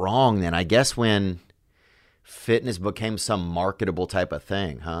so wrong then? I guess when fitness became some marketable type of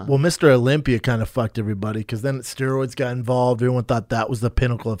thing, huh? Well, Mr. Olympia kind of fucked everybody because then steroids got involved. Everyone thought that was the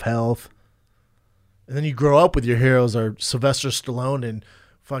pinnacle of health. And then you grow up with your heroes are Sylvester Stallone and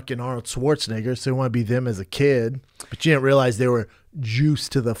fucking Arnold Schwarzenegger, so you want to be them as a kid. But you didn't realize they were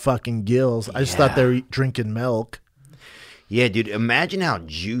juiced to the fucking gills. I just thought they were drinking milk. Yeah, dude. Imagine how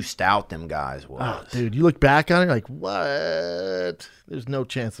juiced out them guys was. Oh, dude, you look back on it like, what? There's no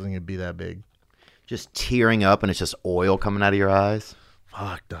chance it's going to be that big. Just tearing up and it's just oil coming out of your eyes.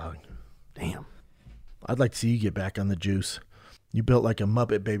 Fuck, dog. Damn. I'd like to see you get back on the juice. You built like a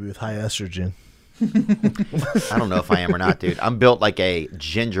Muppet baby with high estrogen. I don't know if I am or not, dude. I'm built like a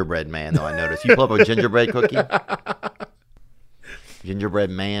gingerbread man, though, I noticed. You pull up a gingerbread cookie? Gingerbread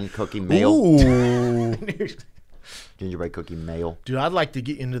man, cookie, male. Ooh. Gingerbread cookie, male. Dude, I'd like to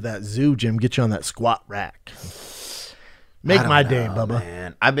get into that zoo, Jim. Get you on that squat rack. Make I don't my day, know, Bubba.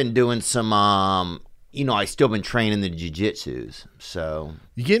 Man. I've been doing some I still been training the jiu-jitsus, so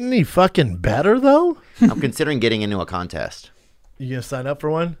You getting any fucking better though? I'm considering getting into a contest. You gonna sign up for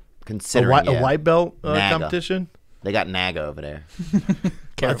one? Considering A white belt NAGA. competition? They got NAGA over there.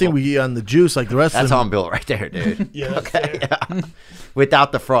 I think we eat on the juice like the rest That's of how them. I'm built right there, dude. Yeah, that's fair. Yeah.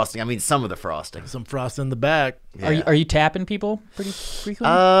 Without the frosting. I mean, some of the frosting. Some frost in the back. Yeah. Are you tapping people pretty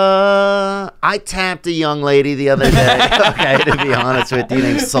frequently? I tapped a young lady the other day. Okay, to be honest with you,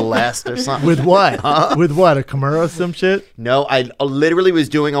 named Celeste or something. With what? With what? A Kimura or some shit? No, I literally was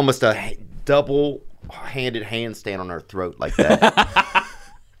doing almost a double-handed handstand on her throat like that.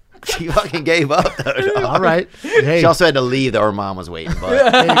 She fucking gave up, though. Dog. All right. Hey, She also had to leave, though. Her mom was waiting.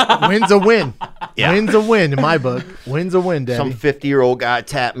 But hey, win's a win. Yeah. Win's a win in my book. Win's a win, Daddy. some 50-year-old guy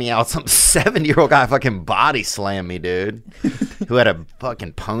tapped me out. Some 70-year-old guy fucking body slammed me, dude. Who had a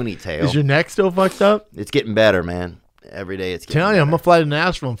fucking ponytail. Is your neck still fucked up? It's getting better, man. Every day it's getting Telling you, I'm better. gonna fly to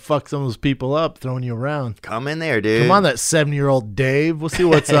Nashville and fuck some of those people up, throwing you around. Come in there, dude. Come on, that 70-year-old Dave. We'll see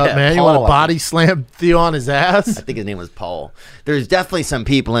what's up, man. You want Paul, to body slam Theo on his I ass? think his name was Paul. There's definitely some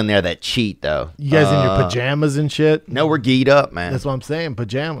people in there that cheat, though. You guys in your pajamas and shit? No, we're geeked up, man. That's what I'm saying,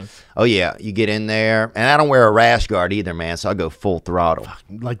 pajamas. Oh, yeah. You get in there. And I don't wear a rash guard either, man, so I go full throttle.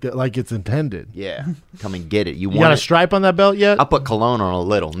 Like it's intended. Yeah. Come and get it. You You got want a it? stripe on that belt yet? I'll put cologne on a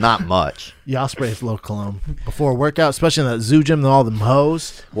little, not much. Yeah, I'll spray a little cologne before a workout, especially in that zoo gym and all them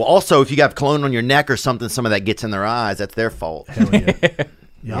hoes. Well, also, if you got cologne on your neck or something, some of that gets in their eyes. That's their fault. Hell yeah.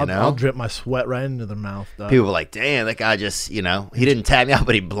 Yeah, You know? I'll drip my sweat right into their mouth, dog. People were like, damn, that guy just, he didn't tap me out,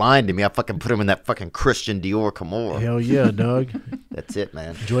 but he blinded me. I fucking put him in that fucking Christian Dior Kimura. Hell yeah, dog. That's it,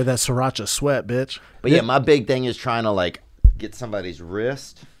 man. Enjoy that sriracha sweat, bitch. But yeah, my big thing is trying to, like, get somebody's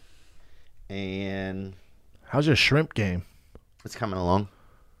wrist. And How's your shrimp game? it's coming along.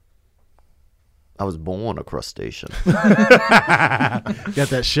 I was born a crustacean. Got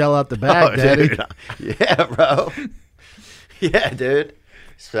that shell out the bag, daddy. Dude. Yeah, bro. Yeah, dude.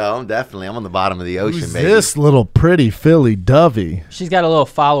 So I'm on the bottom of the ocean, Who's baby. this little pretty Philly Dovey? She's got a little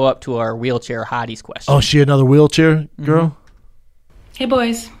follow up to our wheelchair hotties question. Oh, she another wheelchair girl? Hey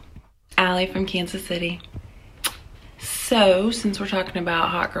boys, Allie from Kansas City. So, since we're talking about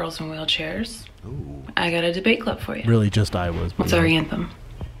hot girls in wheelchairs, I got a debate club for you. Really, just I was. What's our anthem?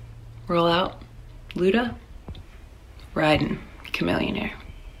 Roll out, Luda, riding, Chameleonaire.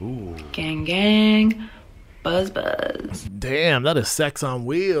 Gang gang, buzz buzz. Damn, that is sex on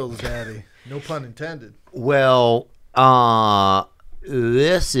wheels, daddy. No pun intended. Well,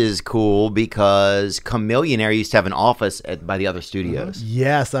 this is cool because Chameleonaire used to have an office by the other studios.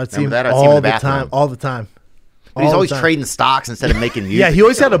 Yes, I've seen that? him I'd see him in all the the bathroom. time. All the time. But he's All always the time. trading stocks instead of making music. Yeah, he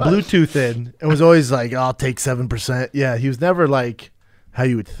always had a Bluetooth in and was always like, I'll take 7%. Yeah, he was never like how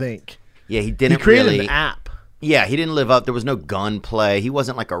you would think. Yeah, he He didn't created really. an app. Yeah, he didn't live up. There was no gunplay. He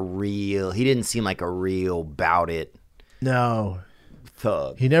wasn't like he didn't seem like a real bout it No,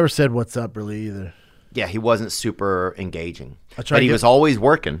 thug. he never said what's up really either. Yeah, he wasn't super engaging. I tried But to he get- was always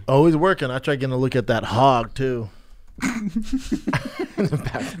working. Always working. I tried getting a look at that hog too.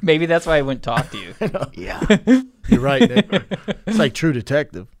 Maybe that's why I wouldn't talk to you. Yeah. You're right, Nick. It's like True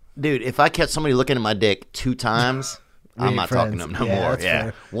Detective. Dude, if I catch somebody looking at my dick 2 times, I'm ain't not friends. talking to them no Yeah, more. that's Yeah.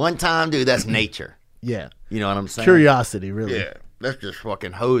 fair. One time, dude, that's nature. Yeah, You know what I'm saying? curiosity, really. Yeah. That's just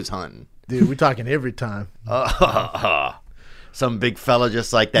fucking hose hunting. Dude, we're talking every time. Some big fella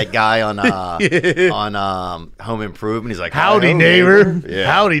just like that guy on Home Improvement. He's like, Howdy, "Hello, neighbor.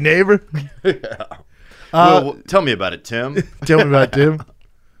 Yeah. Howdy, neighbor. Well, tell me about it, Tim. Tell me about Tim.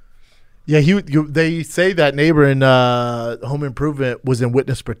 Yeah, they say that neighbor in Home Improvement was in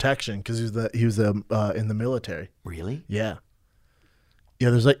witness protection because he was in the military. Really? Yeah. Yeah,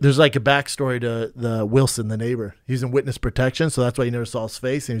 there's like a backstory to the Wilson, the neighbor. He's in witness protection, so that's why you never saw his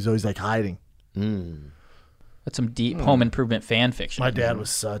face, and he was always like hiding. That's some deep home improvement fan fiction. My dad was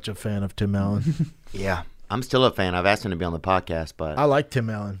such a fan of Tim Allen. Yeah. I'm still a fan. I've asked him to be on the podcast, but I like Tim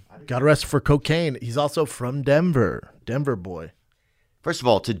Allen. Got arrested for cocaine. He's also from Denver. Denver boy. first of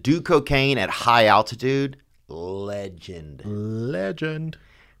all, to do cocaine at high altitude, legend. Legend.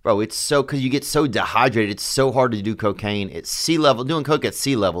 Bro, it's so, because you get so dehydrated, it's so hard to do cocaine. It's sea level. Doing coke at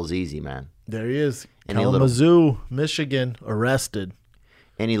sea level is easy, man. There he is. Any Kalamazoo, Michigan, arrested.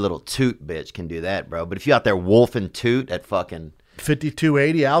 Any little toot bitch can do that, bro. But if you out there wolfing toot at fucking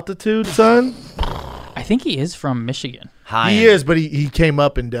 5280 altitude, son. I think he is from Michigan. high, He and, is, but he came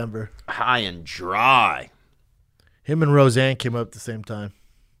up in Denver. high and dry. Him and Roseanne came up at the same time.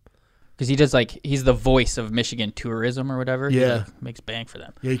 Because he does he's the voice of Michigan tourism or whatever. He, Yeah. makes bank for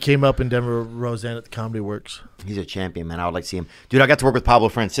them. Yeah, he came up in Denver, Roseanne at the Comedy Works. He's a champion, man. I would like to see him. Dude, I got to work with Pablo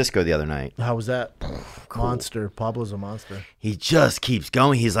Francisco the other night. How was that? Monster. Pablo's a monster. He just keeps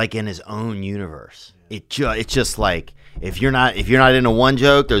going. He's like in his own universe. it's just like if you're not into one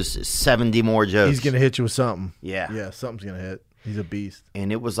joke, there's 70 more jokes. He's gonna hit you with something. Yeah. Yeah, something's gonna hit. He's a beast.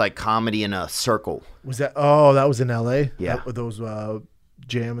 And it was like comedy in a circle. Was that? Oh, that was in L.A. Yeah. With those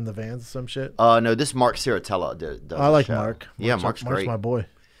jam in the vans or some shit. No, this Mark Ciratella does I like the show. Mark. Yeah, Mark's great. my boy.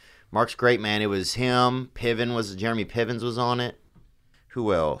 Mark's great, man. It was him. Jeremy Pivens was on it.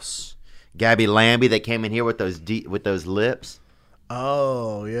 Who else? Gabby Lambie that came in here with those lips.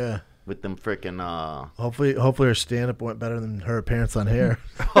 Oh yeah. With them freaking. Hopefully her stand up went better than her appearance on Hair.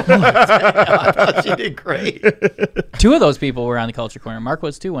 I thought she did great. Two of those people were on the Culture Corner. Mark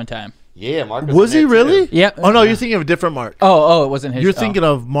was too one time. Yeah, Mark was he really? Yeah. Oh no, you're thinking of a different Mark. Oh, it wasn't his. You're thinking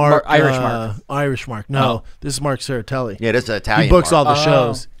of Mark, Irish Mark. Irish Mark. No, this is Mark Ceratelli. Yeah, this is Italian. He books Mark. all the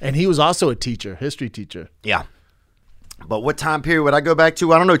shows, and he was also a teacher, history teacher. Yeah. But what time period would I go back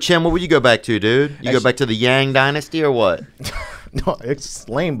to? I don't know, Chim. What would you go back to, dude? You go back to the Yang Dynasty or what? No, it's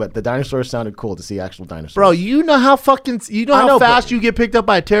lame, but the dinosaurs sounded cool to see actual dinosaurs. Bro, you know how fast you get picked up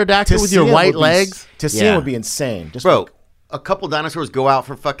by a pterodactyl with your white legs? To see it would be insane. Just Bro, a couple dinosaurs go out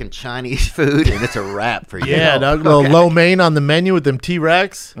for fucking Chinese food, and it's a wrap for you. Yeah, dog. Little lo mein on the menu with them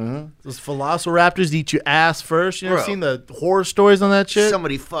T-Rex. Mm-hmm. Those velociraptors eat your ass first. You ever seen the horror stories on that shit?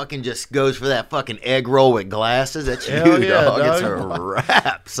 Somebody fucking just goes for that fucking egg roll with glasses. That's you, Hell yeah, dog. It's a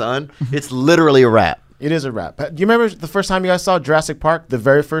wrap, son. It's literally a wrap. It is a wrap. Do you remember the first time you guys saw Jurassic Park? The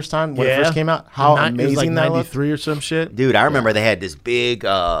very first time when it first came out? How amazing it was like that 93 or some shit. Dude, I remember they had this big,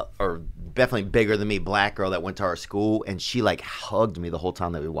 or definitely bigger than me, black girl that went to our school, and she like hugged me the whole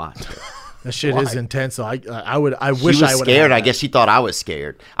time that we watched it. That shit is intense. So I wish She I was would. scared. I guess she thought I was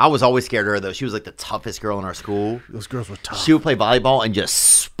scared. I was always scared of her though. She was like the toughest girl in our school. Those girls were tough. She would play volleyball and just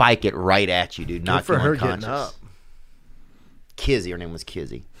spike it right at you, dude. Not for her unconscious. getting up. Kizzy, her name was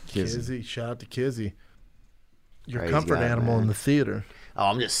Kizzy. Kizzy, shout out to Kizzy. Your Crazy comfort guy, animal man. in the theater. Oh,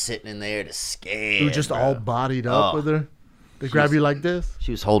 I'm just sitting in there, just scared. You were just bro. all bodied up with her. They grab you like this.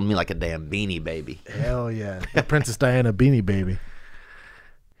 She was holding me like a damn beanie baby. Hell yeah, the Princess Diana beanie baby.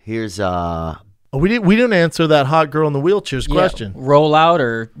 Here's Oh, we didn't answer that hot girl in the wheelchair's question. Roll out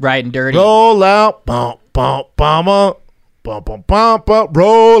or riding dirty? Roll out, bump, bump, bump, bump, bump, bump, bump,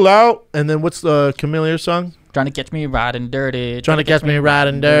 roll out. And then what's the Camille song? Trying to catch me riding dirty. Trying to catch me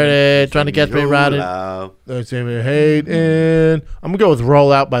riding dirty. Trying to catch me riding. Don't see me hating. I'm gonna go with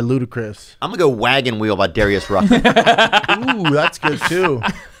 "Roll Out" by Ludacris. I'm gonna go "Wagon Wheel" by Darius Rucker. Ooh, that's good too.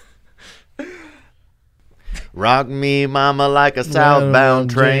 Rock me, mama, like a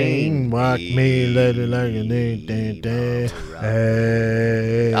southbound train. Rock me, lady, like a ding, ding, ding.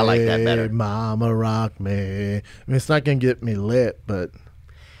 Hey, I like that better. Mama, rock me. I mean, it's not gonna get me lit, but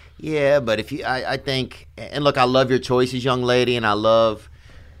Yeah, but if you, I think, and look, I love your choices, young lady, and I'll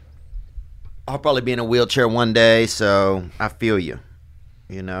probably be in a wheelchair one day, so I feel you,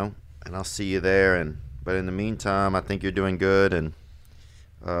 and I'll see you there. But in the meantime, I think you're doing good, and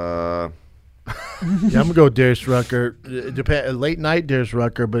yeah, I'm gonna go Darius Rucker. Late night Darius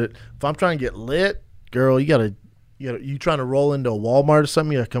Rucker, but if I'm trying to get lit, girl, you trying to roll into a Walmart or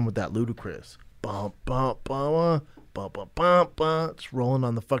something, you gotta come with that Ludacris. Bump, bump, bump, bump, bump, bump, bump. It's rolling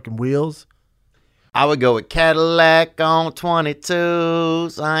on the fucking wheels. I would go with Cadillac on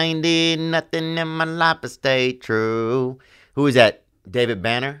 22s. I ain't did nothing in my life but stay true. Who is that? David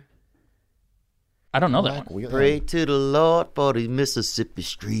Banner? I don't know that one. Pray to the Lord for these Mississippi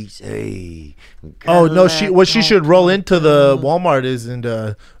streets. Hey. Oh no, she should roll into the Walmart is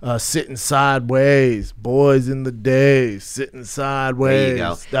into sitting sideways, boys in the days, sitting sideways. There you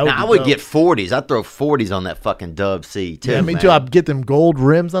go. That Now, I would get 40s. I'd throw 40s on that fucking Dub C too. Yeah, me man. too. I'd get them gold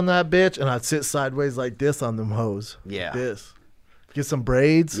rims on that bitch, and I'd sit sideways like this on them hoes. Yeah. Like this. Get some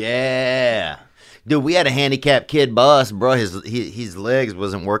braids. Yeah. Dude, we had a handicapped kid bus, bro. His legs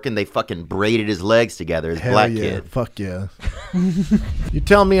wasn't working. They fucking braided his legs together. His Hell black yeah. kid. Fuck yeah. You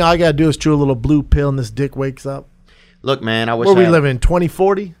tell me all I gotta do is chew a little blue pill and this dick wakes up. Look, man, I wish Where we live in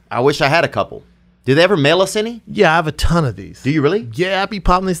 2040? I wish I had a couple. Do they ever mail us any? Yeah, I have a ton of these. Do you really? Yeah, I be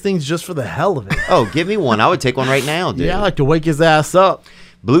popping these things just for the hell of it. Oh, give me one. I would take one right now, dude. Yeah, I like to wake his ass up.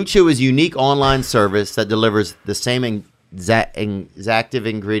 Blue Chew is a unique online service that delivers the same active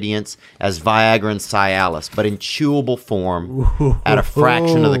ingredients as Viagra and Cialis, but in chewable form at a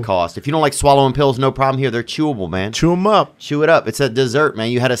fraction of the cost. If you don't like swallowing pills, no problem here. They're chewable, man. Chew them up. Chew it up. It's a dessert, man.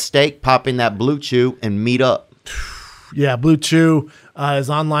 You had a steak, pop in that Blue Chew, and meet up. Yeah, Blue Chew is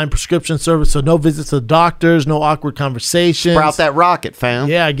online prescription service, so no visits to doctors, no awkward conversations. Sprout that rocket, fam.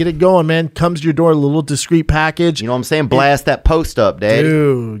 Yeah, get it going, man. Comes to your door, a little discreet package. You know what I'm saying? Blast that post up, daddy.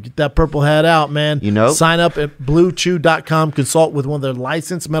 Dude, get that purple head out, man. Sign up at bluechew.com. Consult with one of their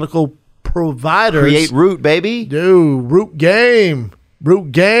licensed medical providers. Create Root, baby. Dude, Root game.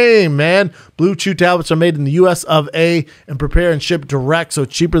 Root game, man. Blue Chew tablets are made in the U.S. of A. and prepare and ship direct, so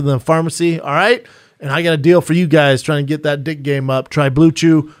it's cheaper than a pharmacy. All right? And I got a deal for you guys trying to get that dick game up. Try Blue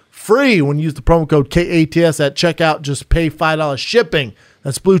Chew free when you use the promo code KATS at checkout. Just pay $5 shipping.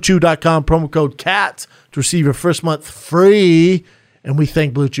 That's BlueChew.com, promo code CATS to receive your first month free. And we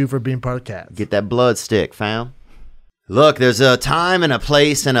thank Blue Chew for being part of CATS. Get that blood stick, fam. Look, there's a time and a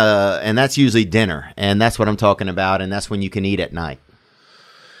place and that's usually dinner. And that's what I'm talking about. And that's when you can eat at night.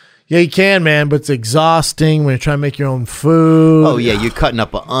 Yeah, you can, man, but it's exhausting when you're trying to make your own food. Oh, yeah, you're cutting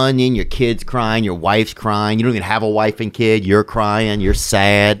up an onion, your kid's crying, your wife's crying. You don't even have a wife and kid. You're crying. You're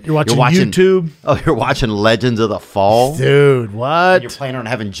sad. You're watching YouTube. Oh, you're watching Legends of the Fall? Dude, what? And you're planning on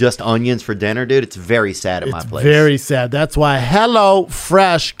having just onions for dinner, dude? It's very sad at my place. Very sad. That's why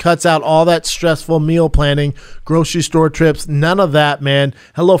HelloFresh cuts out all that stressful meal planning, grocery store trips, none of that, man.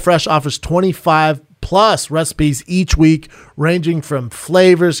 HelloFresh offers 25 plus recipes each week, ranging from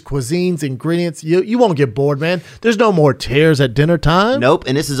flavors, cuisines, ingredients. You won't get bored, man. There's no more tears at dinner time. Nope.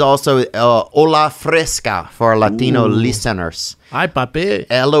 And this is also Hola Fresca for our Latino listeners. Hi, papi.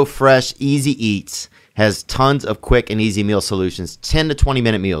 HelloFresh Easy Eats has tons of quick and easy meal solutions, 10 to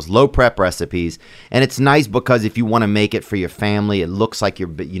 20-minute meals, low prep recipes. And it's nice because if you want to make it for your family, it looks like you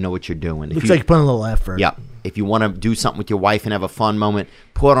know what you're doing. Looks like you're putting a little effort. Yeah. If you want to do something with your wife and have a fun moment,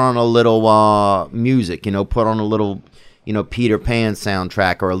 put on a little music, put on a little, Peter Pan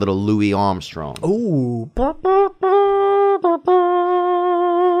soundtrack or a little Louis Armstrong. Ooh.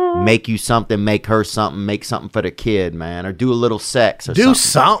 Make you something, make her something, make something for the kid, man. Or do a little sex or do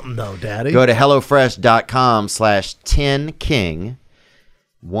something. Though, Daddy. Go to HelloFresh.com/10King, 10 King,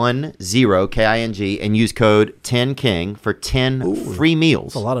 and use code 10King for 10 free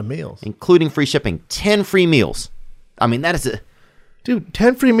meals. That's a lot of meals. Including free shipping. 10 free meals. I mean, that is a... Dude,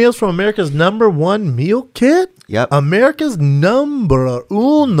 10 free meals from America's #1 meal kit? Yep. America's number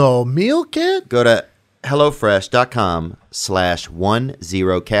uno meal kit? Go to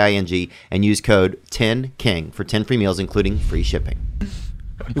HelloFresh.com/10King and use code 10King for 10 free meals, including free shipping.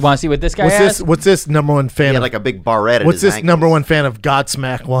 You want to see what this guy has? What's this #1 fan? Yeah, of, like a big barrette. What's this #1 fan of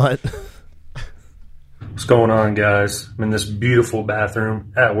Godsmack want? What's going on, guys? I'm in this beautiful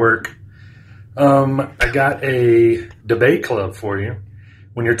bathroom at work. I got a debate club for you.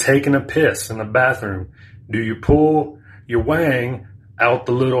 When you're taking a piss in the bathroom, do you pull your wang out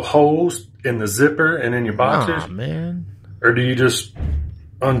the little holes in the zipper and in your boxers? Aw, man. Or do you just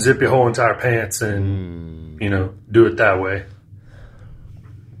unzip your whole entire pants and, do it that way?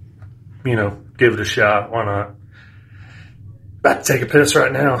 Give it a shot. Why not? About to take a piss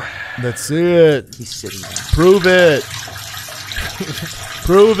right now. That's it. He's sitting down. Prove it.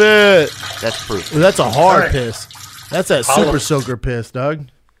 Prove it. That's proof. Well, that's a hard Right. piss. That's that super soaker piss, Doug.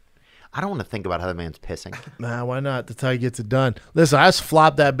 I don't want to think about how that man's pissing. Nah, why not? That's how he gets it done. Listen, I just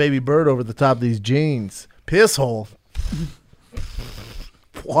flopped that baby bird over the top of these jeans. Piss hole.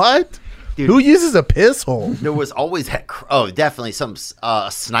 What? Dude, who uses a piss hole? There was always that. Definitely some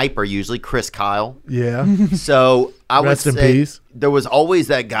sniper, usually Chris Kyle. Yeah. So I would Rest in say peace. there was always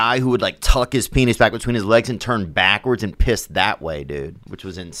that guy who would like tuck his penis back between his legs and turn backwards and piss that way, dude, which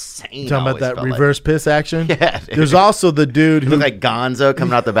was insane. Talking about that reverse piss action? Yeah. Dude. There's also the dude who looked like Gonzo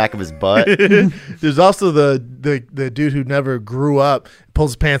coming out the back of his butt. There's also the dude who never grew up,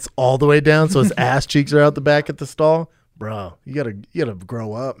 pulls his pants all the way down so his ass cheeks are out the back at the stall. Bro, you gotta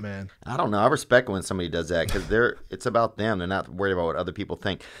grow up, man. I don't know. I respect when somebody does that because it's about them. They're not worried about what other people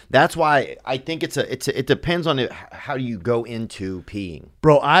think. That's why I think it depends on how you go into peeing.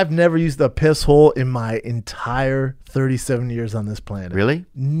 Bro, I've never used a piss hole in my entire 37 years on this planet. Really?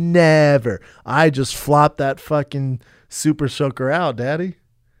 Never. I just flopped that fucking super soaker out, Daddy.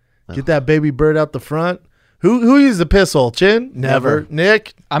 Get that baby bird out the front. Who uses a piss hole? Chin? Never.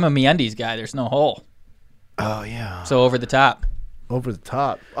 Nick? I'm a MeUndies guy. There's no hole. Oh, yeah. So over the top. Over the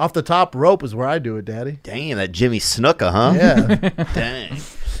top. Off the top rope is where I do it, Daddy. Damn, that Jimmy Snuka, huh? Yeah. Dang.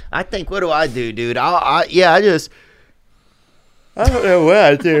 I think, what do I do, dude? I don't know what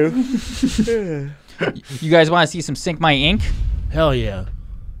I do. You guys want to see some Sink My Ink? Hell yeah.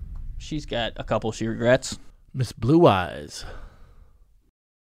 She's got a couple she regrets. Miss Blue Eyes.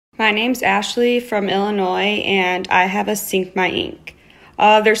 My name's Ashley from Illinois, and I have a Sink My Ink.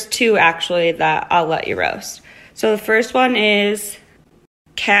 There's two, actually, that I'll let you roast. So the first one is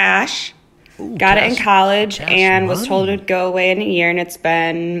cash. Got it in college and was told it would go away in a year, and it's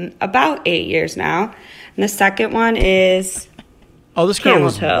been about 8 years now. And the second one is this girl camel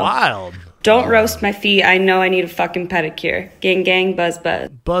was toe. wild. Don't roast my feet. I know I need a fucking pedicure. Gang, gang, buzz, buzz.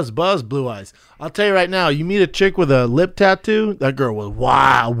 Buzz, buzz, blue eyes. I'll tell you right now, you meet a chick with a lip tattoo, that girl was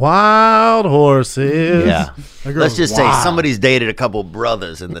wild horses. Yeah. That girl Let's was just say wild. somebody's dated a couple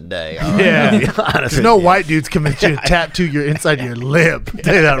brothers in the day. All right? Yeah. To be honest There's with no you. white dudes coming to tattoo your inside your lip. I'll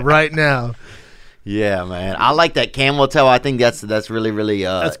tell you that right now. Yeah, man. I like that camel toe. I think that's really, really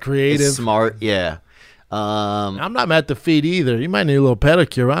That's creative. it's smart. Yeah. I'm not mad at the feet either. You might need a little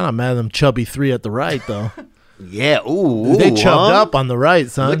pedicure. I'm not mad at them chubby 3 at the right, though. Yeah. Ooh. They ooh, chubbed huh? up on the right,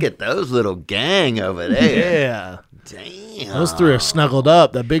 son. Look at those little gang over there. Yeah. Damn. Those 3 are snuggled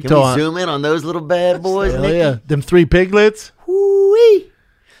up. That big Can toe we on. zoom in on those little bad boys, Hell Nicky? yeah. Them 3 piglets. Woo-wee.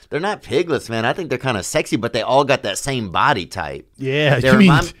 They're not piglets, man. I think they're kind of sexy, but they all got that same body type. Yeah. They You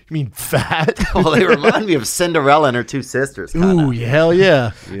remind- mean fat? Well, they remind me of Cinderella and her 2 sisters. Kinda, Ooh, hell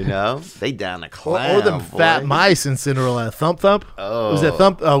yeah. you know, they down the Or clown. them fat boy. mice in Cinderella. Thump Thump? Oh. Was that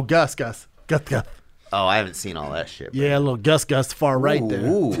Thump? Oh, Gus. Gus. Oh, I haven't seen all that shit. Bro. Yeah, little Gus far right there.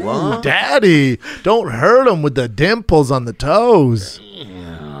 Ooh, huh? Daddy, don't hurt him with the dimples on the toes.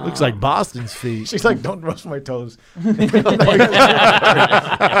 Looks like Boston's feet. She's like, don't roast my toes.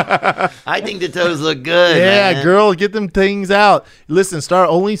 I think the toes look good. Yeah, man. girl, get them things out. Listen, start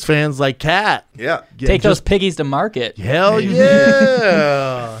OnlyFans like Kat. Yeah. Take those piggies to market. Hell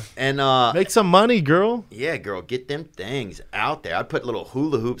yeah. And Make some money, girl. yeah, girl, get them things out there. I'd put little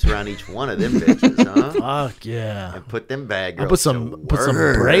hula hoops around each one of them bitches, huh? Fuck yeah. And put them bad I'll girls. put some to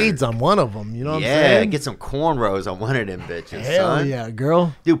work. braids on one of them. You know what I'm Yeah, saying? get some cornrows on one of them bitches. Hell son. yeah,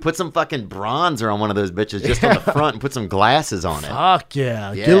 girl. Dude, put some fucking bronzer on one of those bitches just on the front and put some glasses on it. Fuck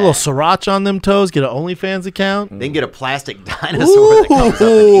yeah. Yeah. Get a little sriracha on them toes. Get an OnlyFans account. Then get a plastic dinosaur that comes up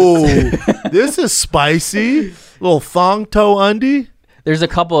and eats it. Ooh, this is spicy. Little thong toe undie. There's a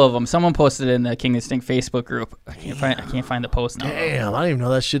couple of them. Someone posted in the King Distinct Facebook group. I can't find the post now. Damn, I didn't even know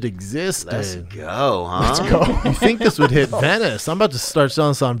that shit existed. Let's go, huh? You think this would hit Venice? I'm about to start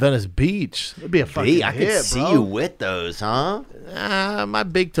selling this on Venice Beach. It'd be a fucking B, I could hit, see bro. you with those, huh? My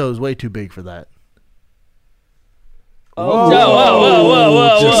big toe is way too big for that.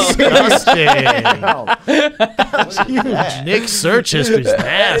 Whoa. Disgusting. Nick's search history's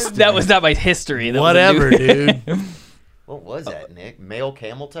nasty. That was not my history. That was a Whatever, new- dude. What was that, Nick? Male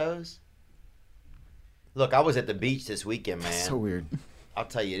camel toes? Look, I was at the beach this weekend, man. So weird. I'll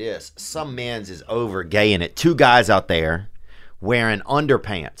tell you this. Some men's is over gaying it. 2 guys out there wearing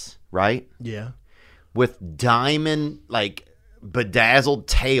underpants, right? Yeah. With diamond, like, bedazzled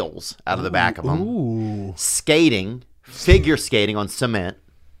tails out of the back of them. Ooh. Skating, figure skating on cement,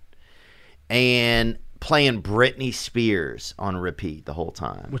 and playing Britney Spears on repeat the whole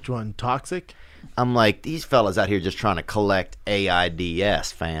time. Which one? Toxic? I'm like, these fellas out here just trying to collect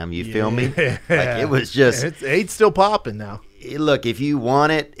AIDS, fam. You feel me? Like, it was just, It's still popping now. look, if you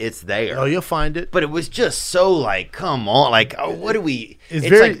want it, it's there. Oh, you'll find it. But it was just so like, come on, like, oh, what do we? It's It's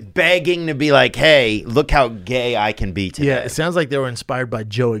very- like begging to be like, hey, look how gay I can be today. Yeah, it sounds like they were inspired by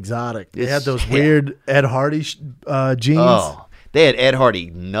Joe Exotic. They It's- had those yeah. weird Ed Hardy jeans. Oh, they had Ed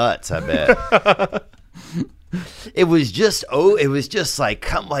Hardy nuts. I bet. It was just like,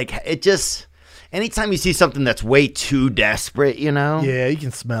 come, like, it just. Anytime you see something that's way too desperate, you know. Yeah, you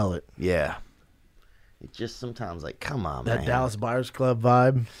can smell it. Yeah. It just sometimes like, come on, That man. Dallas Buyers Club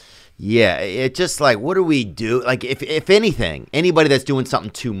vibe. Yeah, it just like, what do we do? Like, if anything, anybody that's doing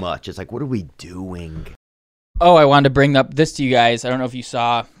something too much, it's like, what are we doing? Oh, I wanted to bring up this to you guys. I don't know if you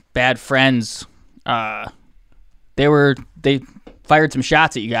saw Bad Friends. They fired some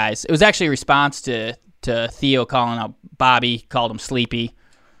shots at you guys. It was actually a response to Theo calling out Bobby, called him sleepy.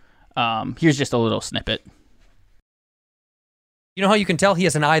 Here's just a little snippet. You know how you can tell he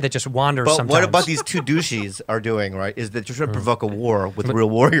has an eye that just wanders But sometimes? what about these 2 douches are doing, right? Is that they're trying to provoke a war with real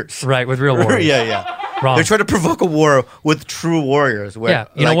warriors. Right, with real warriors. Yeah. Wrong. They're trying to provoke a war with true warriors. Where, Yeah,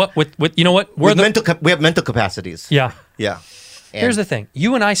 you know what? With you know what? we have mental capacities. Yeah. Yeah. Here's the thing.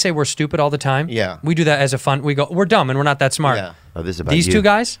 You and I say we're stupid all the time. Yeah. We do that as a fun. We go, we're dumb and we're not that smart. Yeah. Oh, this is about These you. 2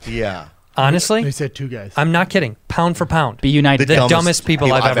 guys, Yeah. honestly, They said 2 guys. I'm not kidding. Pound for pound. Be united. The dumbest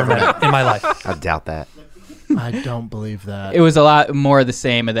people I've ever met in my life. I doubt that. I don't believe that. It was a lot more of the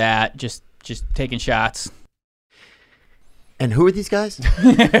same of that. Just taking shots. And who are these guys?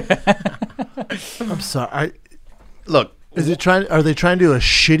 I'm sorry. Look, Are they trying to do a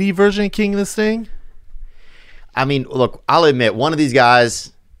shitty version of King of this thing? I mean, look, I'll admit, one of these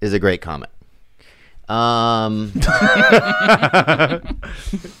guys is a great comic.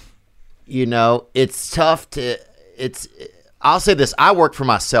 You know, it's tough to. I'll say this: I work for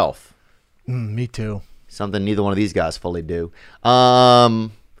myself. Me too. Something neither one of these guys fully do.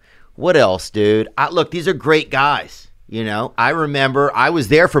 What else, dude? Look, these are great guys. You know, I remember I was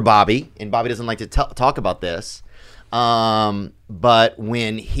there for Bobby, and Bobby doesn't like to talk about this. But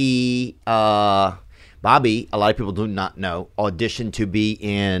when he, Bobby, a lot of people do not know, auditioned to be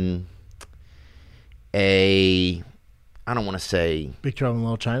in I don't want to say Big Trouble in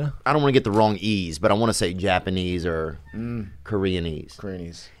Little China. I don't want to get the wrong E's, but I want to say Japanese or Koreanese.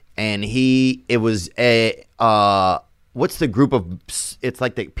 Koreanese. And it was a what's the group of? It's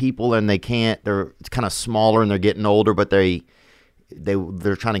like the people, and it's kind of smaller, and they're getting older, but they're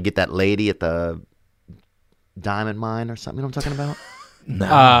trying to get that lady at the diamond mine or something. You know what I'm talking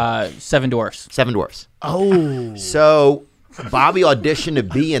about? Seven Dwarfs. Seven Dwarfs. Oh. So Bobby auditioned to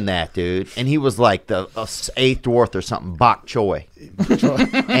be in that, dude, and he was like the eighth dwarf or something, Bok Choy,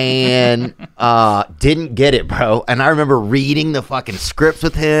 and didn't get it, bro. And I remember reading the fucking scripts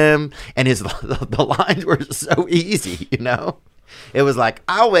with him, and the lines were so easy, you know. It was like,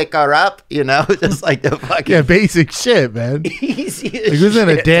 I'll wake her up, you know, just like the fucking basic shit, man. Easy as It was in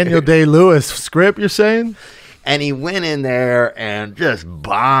a shit, Daniel dude. Day-Lewis script, you're saying? And he went in there and just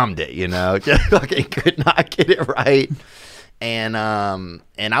bombed it, you know, just fucking could not get it right. And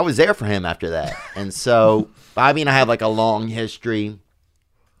I was there for him after that. And so Bobby and I have like a long history.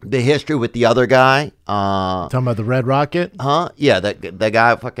 The history with the other guy. Talking about the Red Rocket? Huh? Yeah, that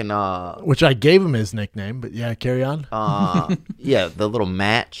guy fucking which I gave him his nickname, but yeah, carry on. Yeah, the little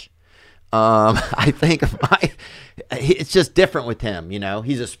match. I think it's just different with him, you know.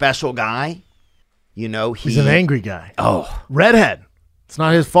 He's a special guy. You know, he's an angry guy. Oh. Redhead. It's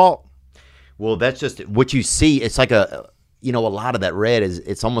not his fault. Well, that's just what you see. It's like a lot of that red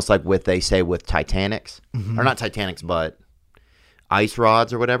it's almost like what they say with Titanics. Or not Titanics, but ice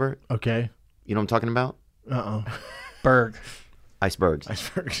rods or whatever. Okay. You know what I'm talking about? Berg. Icebergs.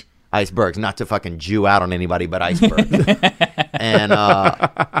 Icebergs. Not to fucking Jew out on anybody, but icebergs. And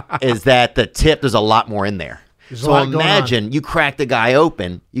is that the tip, there's a lot more in there. There's a So lot going imagine you crack the guy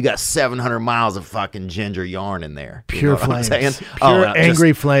open, you got 700 miles of fucking ginger yarn in there. You Pure know what I'm flames. saying? Pure just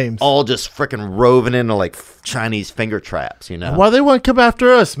angry flames. All just freaking roving into like Chinese finger traps, you know? Why they want to come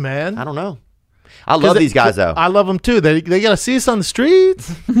after us, man? I don't know. I love these guys, though. I love them, too. They got to see us on the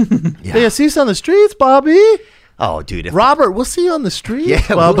streets. They got to see us on the streets, Bobby. Oh, dude. Robert, we'll see you on the streets, Yeah,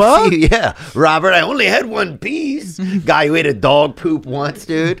 Bubba. we'll see you. Yeah, Robert, I only had one piece. Guy who ate a dog poop once,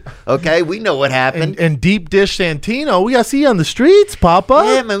 dude. Okay, we know what happened. And deep dish Santino, we got to see you on the streets, Papa.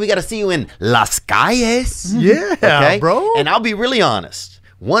 Yeah, man, we got to see you in Las Calles. Yeah, okay? bro. And I'll be really honest.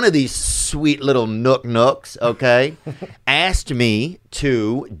 One of these sweet little nooks, okay, asked me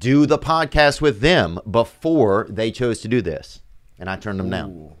to do the podcast with them before they chose to do this. And I turned them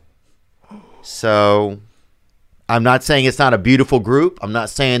down. So I'm not saying it's not a beautiful group. I'm not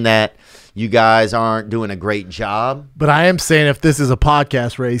saying that you guys aren't doing a great job. But I am saying if this is a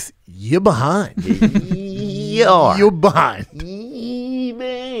podcast race, you're behind. You are. You're behind.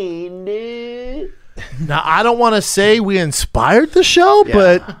 Now, I don't want to say we inspired the show,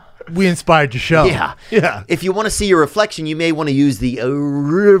 but we inspired your show. Yeah. Yeah. If you want to see your reflection, you may want to use the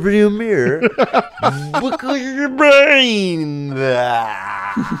rearview mirror because your brain.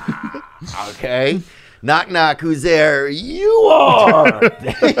 Okay. Knock, knock. Who's there? You are.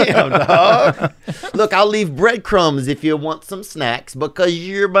 Damn, dog. Look, I'll leave breadcrumbs if you want some snacks because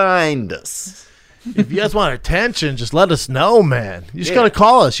you're behind us. If you guys want attention, just let us know, man. You just got to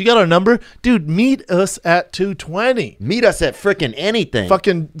call us. You got our number? Dude, meet us at 220. Meet us at frickin' anything.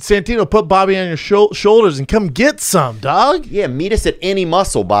 Fucking Santino, put Bobby on your shoulders and come get some, dog. Yeah, meet us at any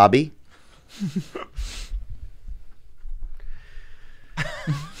muscle, Bobby.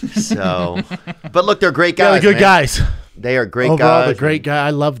 So, but look, they're great guys. Yeah, they're good man. guys. They are great Overall, guys. they're great guy. I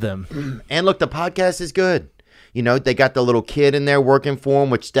love them. And look, the podcast is good. You know, they got the little kid in there working for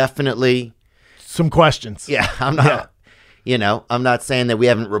them, which definitely... Some questions. Yeah, I'm not... You know, I'm not saying that we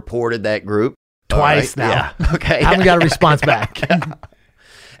haven't reported that group. Twice now. Yeah, okay. Haven't got a response back.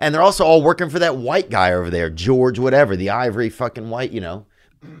 And they're also all working for that white guy over there, George whatever, the ivory fucking white, you know.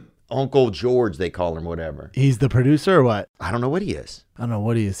 Uncle George, they call him, whatever. He's the producer or what? I don't know what he is. I don't know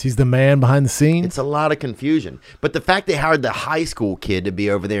what he is. He's the man behind the scenes. It's a lot of confusion. But the fact they hired the high school kid to be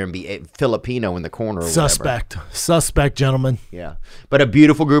over there and be a Filipino in the corner or Suspect. whatever. Suspect, gentlemen. Yeah. But a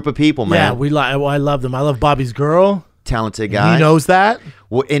beautiful group of people, man. Yeah, I love them. I love Bobby's girl. Talented guy. He knows that.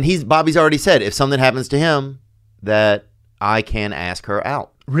 Well, and Bobby's already said if something happens to him that I can ask her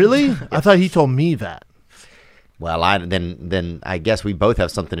out. Really? I thought he told me that. Well, then I guess we both have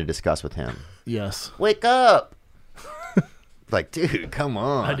something to discuss with him. Yes. Wake up. Like, dude, come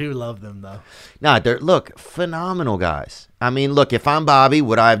on. I do love them, though. Nah, they're, look, phenomenal guys. I mean, look, if I'm Bobby,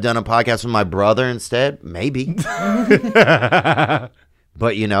 would I have done a podcast with my brother instead? Maybe.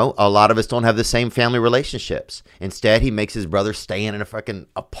 But, you know, a lot of us don't have the same family relationships. Instead, he makes his brother stay in a fucking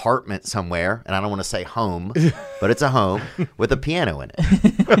apartment somewhere. And I don't want to say home, but it's a home with a piano in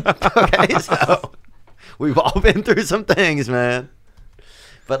it. Okay, so we've all been through some things, man.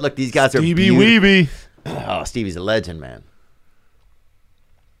 But look, these guys Stevie are Weeby. Oh, Stevie's a legend, man.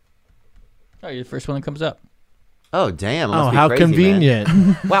 Oh, you're the first one that comes up. Oh, damn. It must Oh, be how crazy, convenient.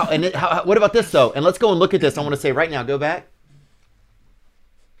 man. Wow. And what about this, though? And let's go and look at this. I want to say right now, go back.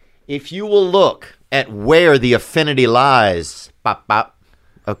 If you will look at where the affinity lies, bop, bop,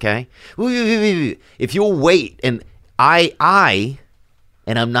 okay? If you'll wait, and and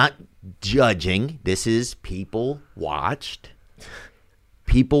I'm not judging, this is people watched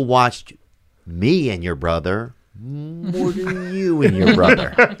me and your brother more than you and your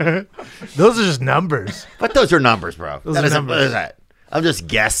brother. Those are just numbers. But those are numbers, bro. Those That are isn't- numbers. what is that? I'm just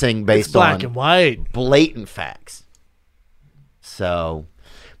guessing based It's black on and white. blatant facts. So,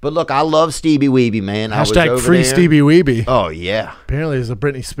 but look, I love Stevie Weeby, man. I was Hashtag over free there. Stevie Weeby. Oh yeah, Apparently, there's a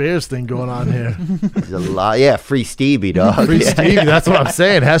Britney Spears thing going on here. there's a lot. Yeah, free Stevie, dog. Free Yeah. Stevie. That's what I'm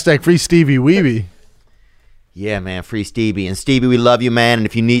saying. Hashtag free Stevie Weeby. Yeah, man, free Stevie. And Stevie, we love you, man. And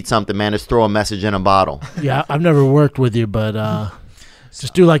if you need something, man, just throw a message in a bottle. Yeah, I've never worked with you, but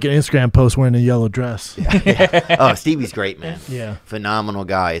just do like an Instagram post wearing a yellow dress. Oh, Stevie's great, man. Yeah. Phenomenal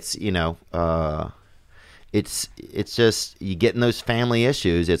guy. It's, you know, it's just you get in those family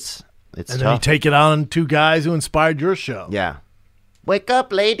issues. It's And then you tough. take it on two guys who inspired your show. Yeah. Wake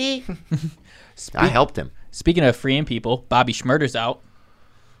up, lady. I helped him. Speaking of freeing people, Bobby Schmurder's out.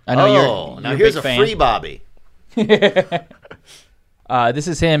 I Oh, know now you're here's big a fan. free Bobby. This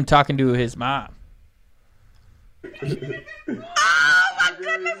is him talking to his mom. Oh my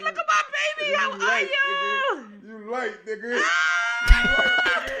goodness, look at my baby. How are you? You late, nigga.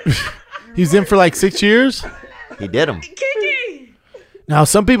 He's in for like 6 years. He did him. Kiki. Now,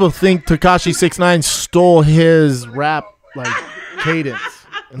 some people think Tekashi 6ix9ine stole his rap like cadence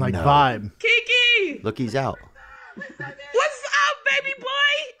and like No. vibe. Kiki. Look, he's out. What's up, baby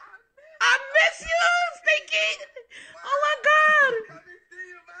boy? I miss you, Stinky. Oh my God.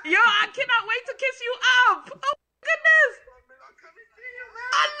 Yo, I cannot wait to kiss you up. Oh my goodness.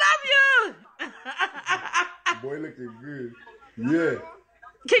 I love you. Boy, looking good. Yeah.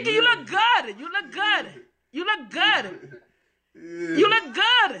 Kiki, you look good. You look good. You look good. You look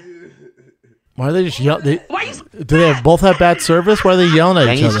good. Why are they just yelling? Why you Do they both have bad service? Why are they yelling at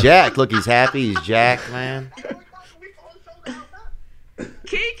And each he's other? jacked. Look, he's happy. He's jacked, man.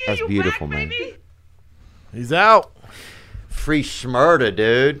 Kiki, That's you beautiful, back, man. baby? He's out. Free Schmurda,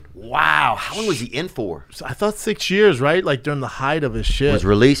 dude. Wow. How long was he in for? I thought 6 years, right? Like during the height of his shit. Was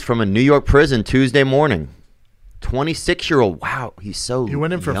released from a New York prison Tuesday morning. 26-year-old. Wow, he's so He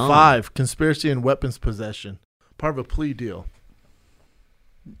went in for young. 5, conspiracy and weapons possession. Part of a plea deal.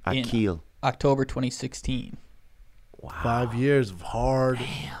 Akil. October 2016. 5 years of hard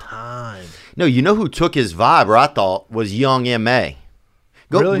time. No, you know who took his vibe, or I thought, was Young M.A.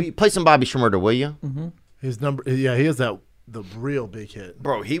 Go Really? play some Bobby Schmurda, will you? Mm-hmm. His number, yeah, he has the real big hit.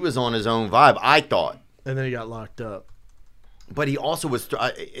 Bro, he was on his own vibe, I thought. And then he got locked up. But he also was.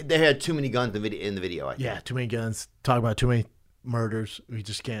 They had too many guns in the video. I think. Yeah, too many guns. Talk about too many murders. We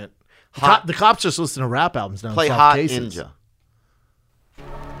just can't. Hot- The cops just listen to rap albums now. Play solve Hot cases. Ninja.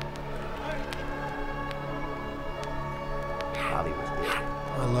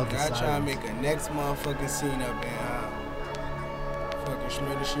 I love the I try to silence. make a next motherfucking scene up in fucking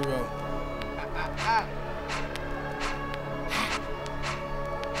Schmurda She Wrote.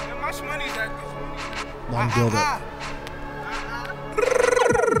 Long build up.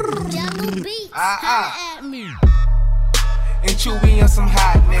 And Chewy on some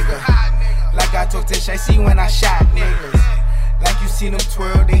hot nigga. Like I told Tish, I see when I shot niggas. Like you seen him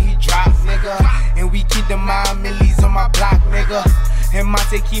twirl, then he drop, nigga. And we keep the mind millies on my block, nigga. And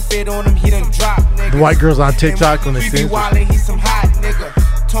Monte keep it on him, he done drop, nigga. The white girls on TikTok when they We be sing. wildin', he some hot nigga.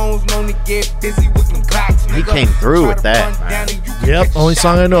 Tones known to get busy with them Glocks, nigga. He came through with that, man. Yep, only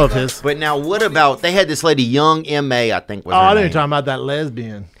song I know of his. But now, what about they had this lady, Young M.A. I think was Oh, her I think name. you're talking about that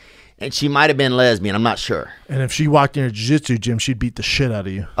lesbian. And she might have been lesbian. I'm not sure. And if she walked in your jiu-jitsu gym, she'd beat the shit out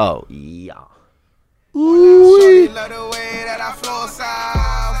of you. Oh yeah. Shorty love the way that I flow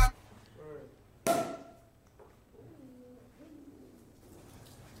south.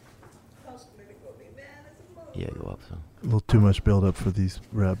 Yeah, go up so. A little too much build up for these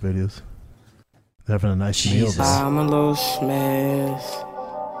rap videos. They're having a nice meal though. I'm a little smash.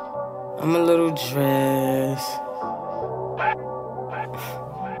 I'm a little dress.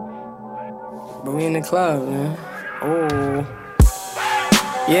 But we in the club, man. Oh.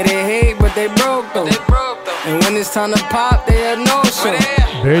 Yeah, they hate, but they broke though. And when it's time to pop, they had no show.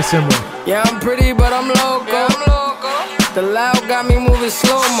 Very similar. Yeah, I'm pretty, but I'm loco. The loud got me moving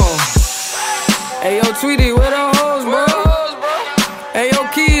slow-mo. Hey, yo, Tweety, where the hoes, bro? Hey, yo,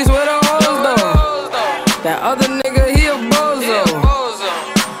 Keys, where the hoes, though? That other nigga, he a bozo.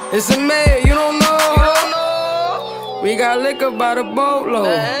 It's a man, you don't know. We got liquor by the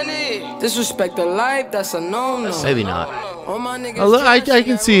boatload. Disrespect the life, that's a no-no. Maybe not. I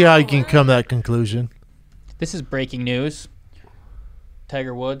can see how you can come to that conclusion. This is breaking news.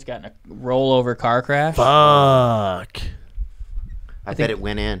 Tiger Woods got in a rollover car crash. Fuck. I bet it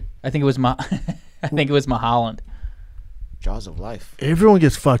went in. I think it was I think it was Mulholland. Jaws of life. Everyone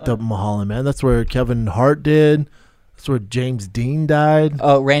gets fucked up in Mulholland, man. That's where Kevin Hart did. That's where James Dean died.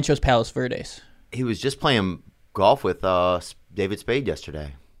 Oh, Ranchos Palos Verdes. He was just playing golf with David Spade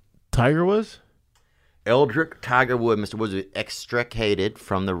yesterday. Tiger was? Eldrick Tiger Wood, Mr. Woods, was extricated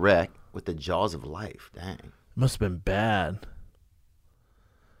from the wreck with the jaws of life. Dang. Must have been bad.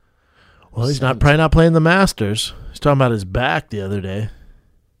 Well, he's probably not playing the Masters. He's talking about his back the other day.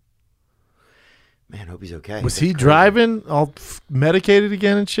 Man, hope he's okay. Was he driving all medicated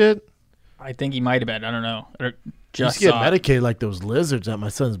again and shit? I think he might have been. I don't know. Just get medicated like those lizards at my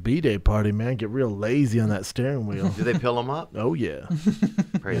son's B-Day party, man. Get real lazy on that steering wheel. Did they pill him up? Oh, yeah.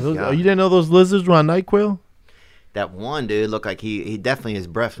 Praise God. God. You didn't know those lizards were on NyQuil? That one dude looked like he definitely, his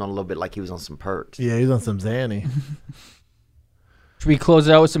breath smelled a little bit like he was on some perks. Yeah, he was on some Xanny. Should we close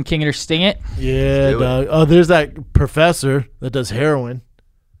it out with some King It or Sting It? Yeah, dog. Oh, there's that professor that does heroin.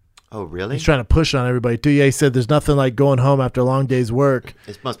 Oh, really? He's trying to push on everybody, too. Yeah, he said there's nothing like going home after a long day's work.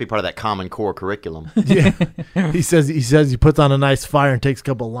 This must be part of that Common Core curriculum. Yeah. He says he puts on a nice fire and takes a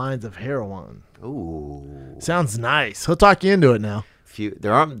couple lines of heroin. Ooh. Sounds nice. He'll talk you into it now.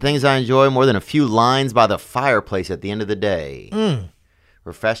 There aren't things I enjoy more than a few lines by the fireplace at the end of the day.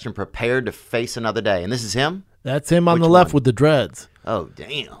 Refreshed and prepared to face another day. And this is him? That's him on the left with the dreads. Oh,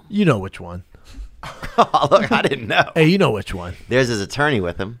 damn. You know which one. Oh, look, I didn't know. Hey, you know which one. There's his attorney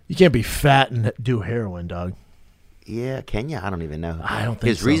with him. You can't be fat and do heroin, dog. Yeah, can you? I don't even know. I don't think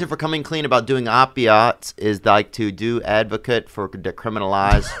his so. reason for coming clean about doing opiates is like to do advocate for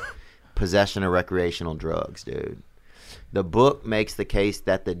decriminalize possession of recreational drugs, dude. The book makes the case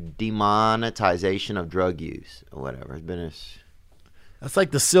that the demonetization of drug use or whatever has been a... That's like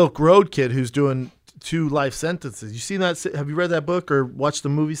the Silk Road kid who's doing 2 life sentences. You seen that? Have you read that book or watched the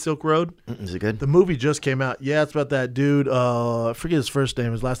movie Silk Road? Is it good? The movie just came out. Yeah, it's about that dude. I forget his first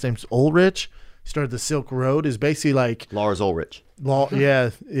name. His last name's Ulrich. He started the Silk Road. Is basically like Lars Ulrich.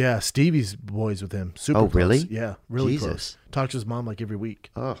 Yeah. Stevie's boys with him. Super close. Really? Yeah, really Jesus. close. Talks to his mom like every week.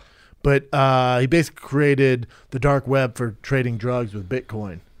 Oh. But he basically created the dark web for trading drugs with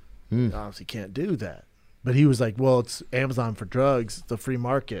Bitcoin. Obviously can't do that. But he was like, well, it's Amazon for drugs. It's a free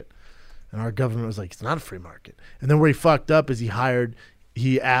market. And our government was like, it's not a free market. And then where he fucked up is he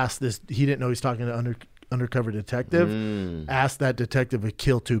asked this, he didn't know he was talking to undercover detective, asked that detective to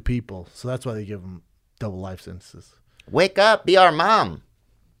kill 2 people. So that's why they give him double life sentences. Wake up, be our mom.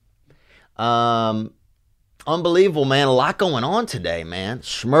 Unbelievable, man. A lot going on today, man.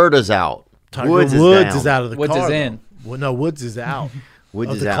 Schmurda's out. Tiger Woods is out of the Woods car. is in. Well, no, Woods is out.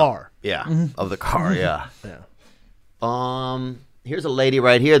 Woods of is the out. car. Yeah, of the car, yeah. Yeah. Here's a lady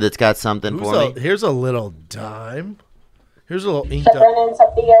right here that's got something for me. Here's a little dime. Here's a little inked Sup, up. Brennan,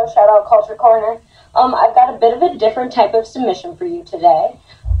 sup, Theo, shout out Culture Corner. I've got a bit of a different type of submission for you today.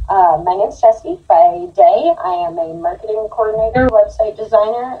 My name's Jessie. By day, I am a marketing coordinator, website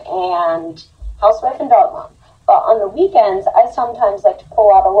designer, and housewife and dog mom. But on the weekends, I sometimes like to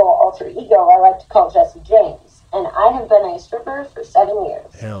pull out a little alter ego I like to call Jessie James. And I have been a stripper for 7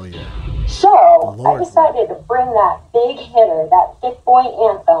 years. Hell yeah. So I decided to bring that big hitter, that thick boy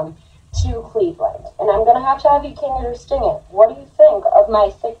anthem, to Cleveland. And I'm going to have you king it or sting it. What do you think of my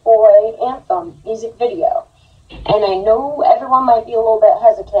thick boy anthem music video? And I know everyone might be a little bit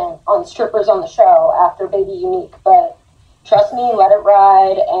hesitant on strippers on the show after Baby Unique, but trust me, let it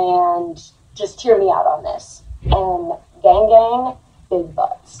ride, and just hear me out on this. And gang gang, big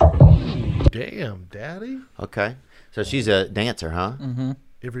butts. Damn, daddy. Okay. So she's a dancer, huh? Mm-hmm.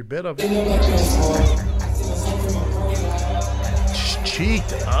 Every bit of it.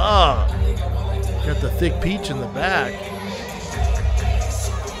 Cheeked up. Got the thick peach in the back.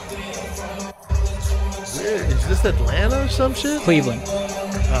 Where, is this Atlanta or some shit? Cleveland.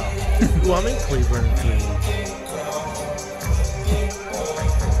 Oh. Ooh, I'm in Cleveland.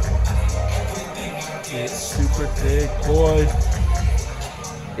 It's super thick, boy.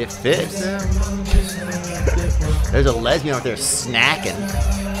 It fits. There's a lesbian out there snacking.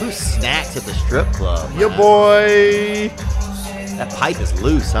 Who snacks at the strip club? Your boy. That pipe is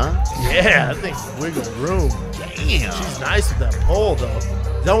loose, huh? Yeah, that thing's wiggle room. Damn. She's nice with that pole, though. Is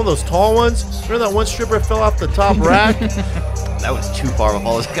that one of those tall ones? Remember that one stripper fell off the top rack? That was too far of a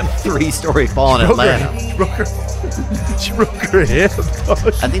fall. It was like a 3-story fall in Atlanta. She broke her hip.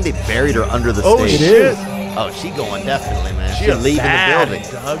 I think they buried her under the Oh, stage. shit. Oh, she going definitely, man. She She a leaving bad, the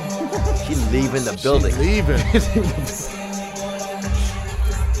building. Doug. She leaving the building. Leaving.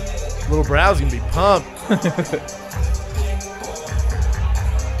 Little brow's gonna be pumped.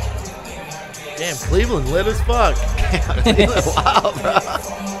 Damn, Cleveland lit as fuck. Wow, bro.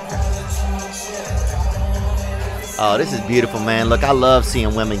 Oh, this is beautiful, man. Look, I love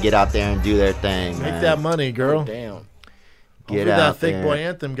seeing women get out there and do their thing, Make man. that money, girl. Damn. Get Hopefully out that Thick there. Boy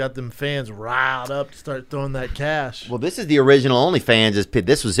Anthem got them fans riled up to start throwing that cash. Well, this is the original OnlyFans.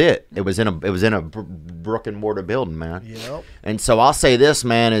 This was it. It was in a brick and mortar building, man. Yep. And so I'll say this,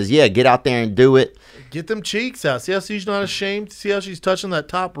 man, is get out there and do it. Get them cheeks out. See how she's not ashamed? See how she's touching that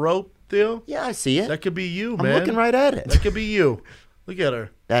top rope, Theo? Yeah, I see it. That could be you, I'm man. looking right at it. That could be you. Look at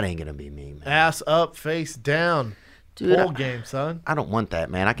her. That ain't gonna be me, man. Ass up, face down. Dude, Pole game, son. I don't want that,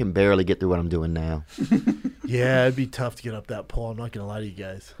 man. I can barely get through what I'm doing now. Yeah, it'd be tough to get up that pole. I'm not going to lie to you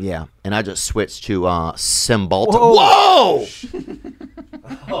guys. Yeah, and I just switched to Cymbalta. Whoa!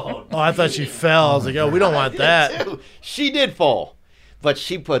 Whoa! Oh, I thought she fell. I was like, oh, we don't want that. She did fall, but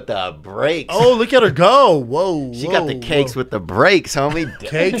she put the brakes. Oh, look at her go. Whoa. She got the cakes with the brakes, homie.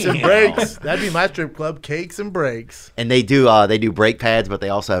 Cakes and Damn. brakes. That'd be my strip club. Cakes and brakes. And they do brake pads, but they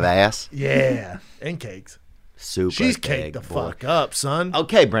also have ass. Yeah. And cakes. Super. She's big, caked the boy. fuck up, son.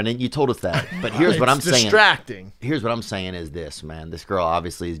 Okay, Brendan, you told us that. But here's what I'm It's saying. distracting. Here's what I'm saying is this, man. This girl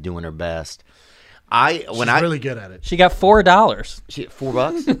obviously is doing her best. She's really good at it. She got $4. She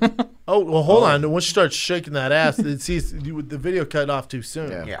 $4? Oh, well, hold on. Once she starts shaking that ass, the video cut off too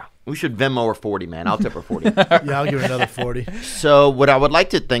soon. Yeah. We should Venmo her 40, man. I'll tip her 40. Yeah, I'll give her another 40. So what I would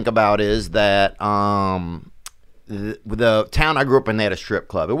like to think about is that the town I grew up in, they had a strip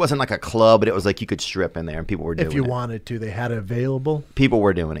club. It wasn't like a club, but it was like you could strip in there, and people were doing it. If you wanted to, they had it available. People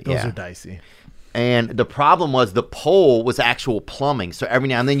were doing it, Those yeah. are dicey. And the problem was the pole was actual plumbing. So every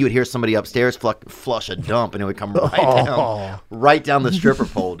now and then you would hear somebody upstairs flush a dump, and it would come right down the stripper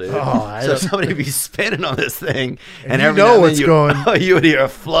pole, dude. So somebody would be spinning on this thing, and you every know now and what's then going. you would hear a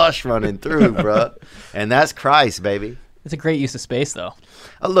flush running through, bro. And that's Christ, baby. It's a great use of space, though.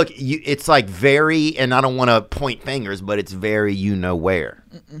 Look, it's like very, and I don't want to point fingers, but it's very where.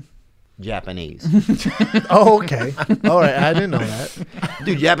 Japanese. Oh, okay. All right, I didn't know that.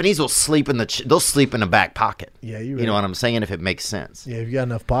 Dude, Japanese will sleep in they'll sleep in the back pocket. Yeah, you know what I'm saying? If it makes sense. Yeah, if you got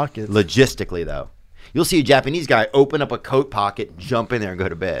enough pockets. Logistically, though, you'll see a Japanese guy open up a coat pocket, jump in there, and go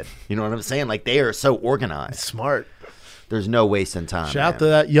to bed. You know what I'm saying? Like, they are so organized. Smart. There's no wasting time. Shout out to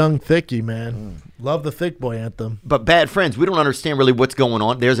that young thickie, man. Love the Thick Boy Anthem. But bad friends, we don't understand really what's going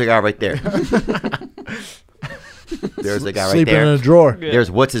on. There's a guy right there. There's a guy right Sleeping there. in a drawer. There's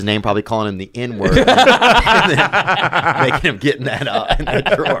what's his name, probably calling him the N-word. and then making him get in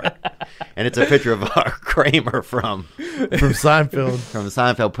that drawer. And it's a picture of Kramer from Seinfeld. From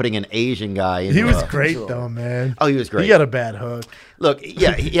Seinfeld, putting an Asian guy in. He was great, though, man. Oh, he was great. He got a bad hook. Look,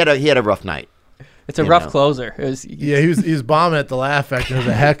 yeah, he had a rough night. It's a rough closer. Yeah, he was bombing at the Laugh Factory as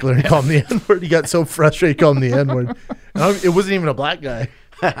a heckler. He called him the N-word. He got so frustrated, he called him the N-word. It wasn't even a black guy.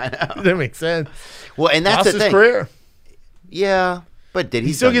 I know. That makes sense. Well, and that's Lost the his thing. career. Yeah, but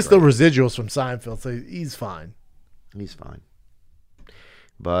He still gets the residuals from Seinfeld, so he's fine. He's fine.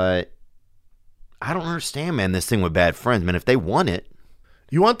 But I don't understand, man, this thing with bad friends, man. If they want it.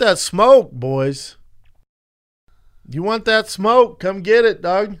 You want that smoke, boys. You want that smoke? Come get it,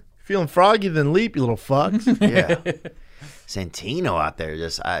 dog. Feeling froggy, then leap, you little fucks. Yeah. Santino out there,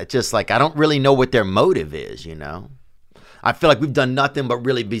 just like, I don't really know what their motive is, you know? I feel like we've done nothing but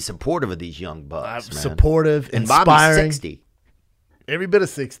really be supportive of these young bucks, man. Supportive, and inspiring. Bobby's 60. Every bit of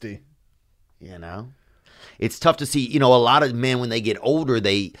 60. You know? It's tough to see, a lot of men when they get older,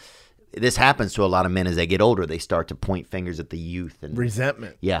 this happens to a lot of men as they get older, they start to point fingers at the youth. And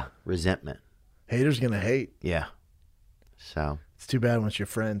resentment. Yeah, resentment. Haters gonna hate. Yeah. So. It's too bad once you're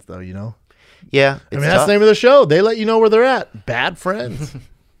friends, though, you know? Yeah. I mean, that's the name of the show. They let you know where they're at. Bad friends.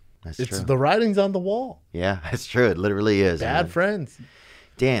 That's it's true. The writing's on the wall. Yeah, that's true. It literally is. Bad man. friends.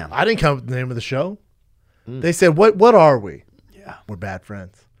 Damn. I didn't come up with the name of the show. They said, what are we? Yeah. We're bad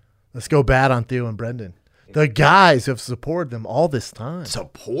friends. Let's go bad on Theo and Brendan. The guys who have supported them all this time.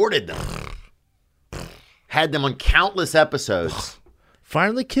 Supported them. Had them on countless episodes.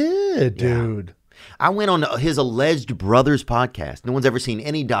 Firing the Kid, dude. I went on his alleged brother's podcast. No one's ever seen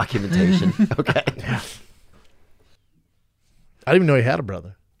any documentation. Okay. Yeah. I didn't even know he had a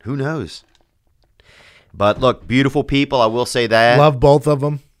brother. Who knows? But look, beautiful people. I will say that. Love both of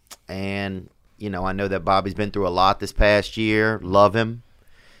them. And, you know, I know that Bobby's been through a lot this past year. Love him.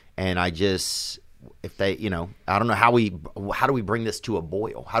 And I just, if they, you know, I don't know how do we bring this to a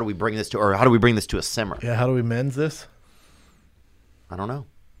boil? How do we bring this to a simmer? Yeah, how do we mend this? I don't know.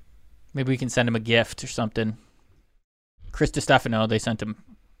 Maybe we can send him a gift or something. Chris DiStefano, they sent him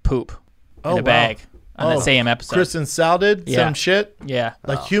poop in a bag on that same episode. Chris and Sal did some shit? Yeah.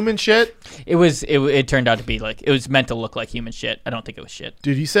 Like human shit? It turned out to be like, it was meant to look like human shit. I don't think it was shit.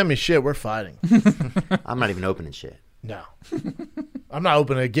 Dude, you send me shit, we're fighting. I'm not even opening shit. No. I'm not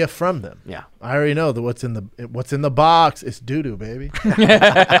opening a gift from them. Yeah. I already know that what's in the box. It's doo-doo, baby.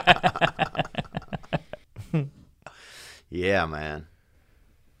 Yeah, man.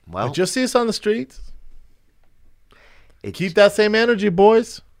 Well, Did you see us on the streets? Keep that same energy,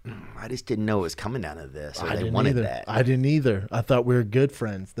 boys. I just didn't know it was coming down to this. Or I they didn't wanted either. that. I didn't either. I thought we were good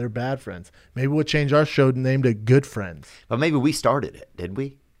friends. They're bad friends. Maybe we'll change our show name to Good Friends. But maybe we started it, did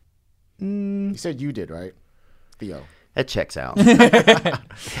we? You said you did, right? Theo. That checks out.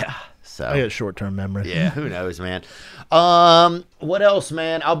 Yeah. So I got short-term memory. Yeah, who knows, man. What else,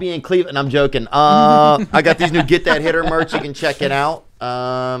 man? I'll be in Cleveland. I'm joking. I got these new Get That Hitter merch. You can check it out.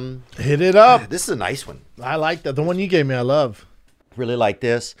 Hit it up. This is a nice one. I like that. The one you gave me, I love. Really like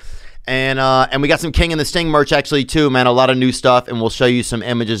this. And we got some King and the Sting merch actually too, man. A lot of new stuff, and we'll show you some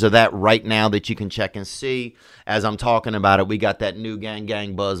images of that right now that you can check and see. As I'm talking about it, we got that new Gang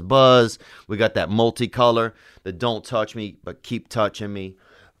Gang Buzz Buzz. We got that multicolor, the Don't Touch Me But Keep Touching Me.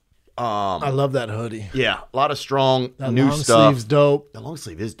 I love that hoodie. Yeah, a lot of strong That new long stuff. sleeve's dope. The long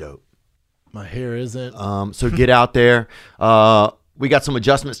sleeve is dope. My hair isn't. So get out there. We got some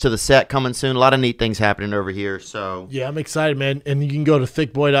adjustments to the set coming soon. A lot of neat things happening over here. So Yeah, I'm excited, man. And you can go to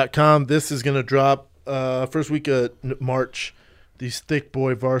thickboy.com. This is going to drop first week of March. These Thick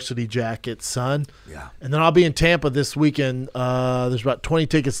Boy varsity jackets, son. Yeah. And then I'll be in Tampa this weekend. There's about 20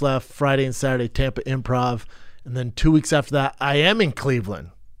 tickets left, Friday and Saturday, Tampa Improv. And then 2 weeks after that, I am in Cleveland.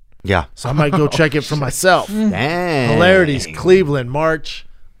 Yeah. So I might go check it for myself. Dang. Hilarities, Cleveland, March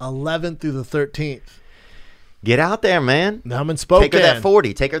 11th through the 13th. Get out there, man. Now I'm in Spokane. Take her that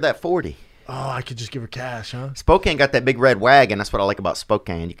 40. Take her that 40. Oh, I could just give her cash, huh? Spokane got that big red wagon. That's what I like about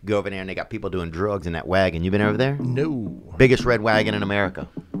Spokane. You can go over there and they got people doing drugs in that wagon. You been over there? No. Biggest red wagon in America.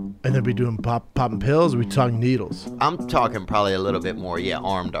 And then we doing popping pills, or we talking needles? I'm talking probably a little bit more,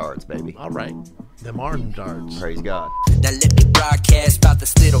 arm darts, baby. All right. Them arm darts. Praise God. Now let me broadcast about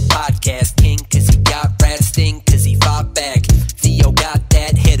this little podcast. King, cause he got Brad Sting, cause he fought back. Theo got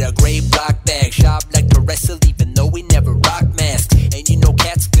that hitter, gray block bag. Sharp like the wrestle, even though we never rock masks. And you know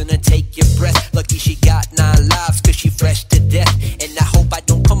Cat's gonna take your breath. Lucky she got 9 lives, cause she fresh to death. And I hope I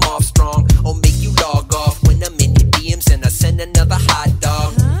don't come off strong, or make you log off when I'm in your DMs and I send another hot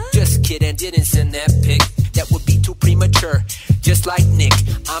dog. Just kidding, didn't send that pic. That would be too premature. Just like Nick,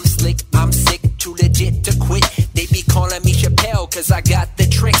 I'm slick, I'm sick, too legit to quit. They be calling me Chappelle, cause I got the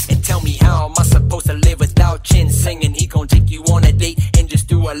tricks. And tell me how am I supposed to live without Chin singing? He gon' take you on a date and just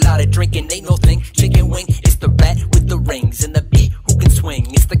do a lot of drinking. Ain't no thing, chicken wing, it's the rat with the rings. And the beat who can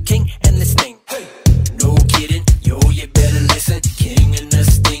swing, it's the King and the Sting. Hey, no kidding, yo, you better listen. King and the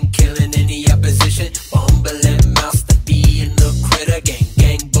Sting, killing any opposition. Bumbling mouse, the bee and the critter. Gang,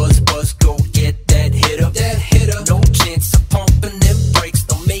 gang, buzz, buzz, go get that hitter. That hitter, no chance of pumping them brakes.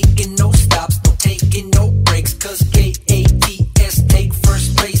 No making no stops, no taking no breaks. Cause K-A-T-S take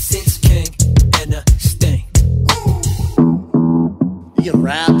first place. It's King and the Sting. You can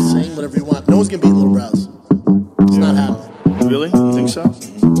rap, sing, whatever you want. No one's gonna beat Little Browse. It's not happening. Really? You think so?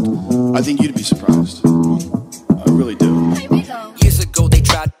 I think you'd be surprised. I really do. Years ago they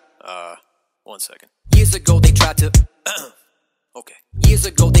tried. 1 second. Years ago they tried to. Okay. Years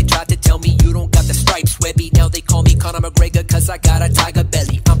ago they tried to tell me you don't got the stripes, Webby. Now they call me Conor McGregor cause I got a tiger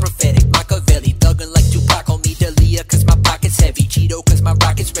belly. I'm prophetic, Machiavelli, thuggin' like Tupac. Call me Dalia cause my pocket's heavy. Cheeto cause my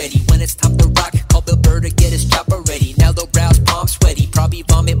rocket's ready. When it's time to rock, call Bill Burr to get his chopper ready. Now the brows palm sweaty, probably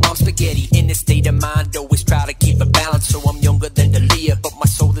vomit mom spaghetti.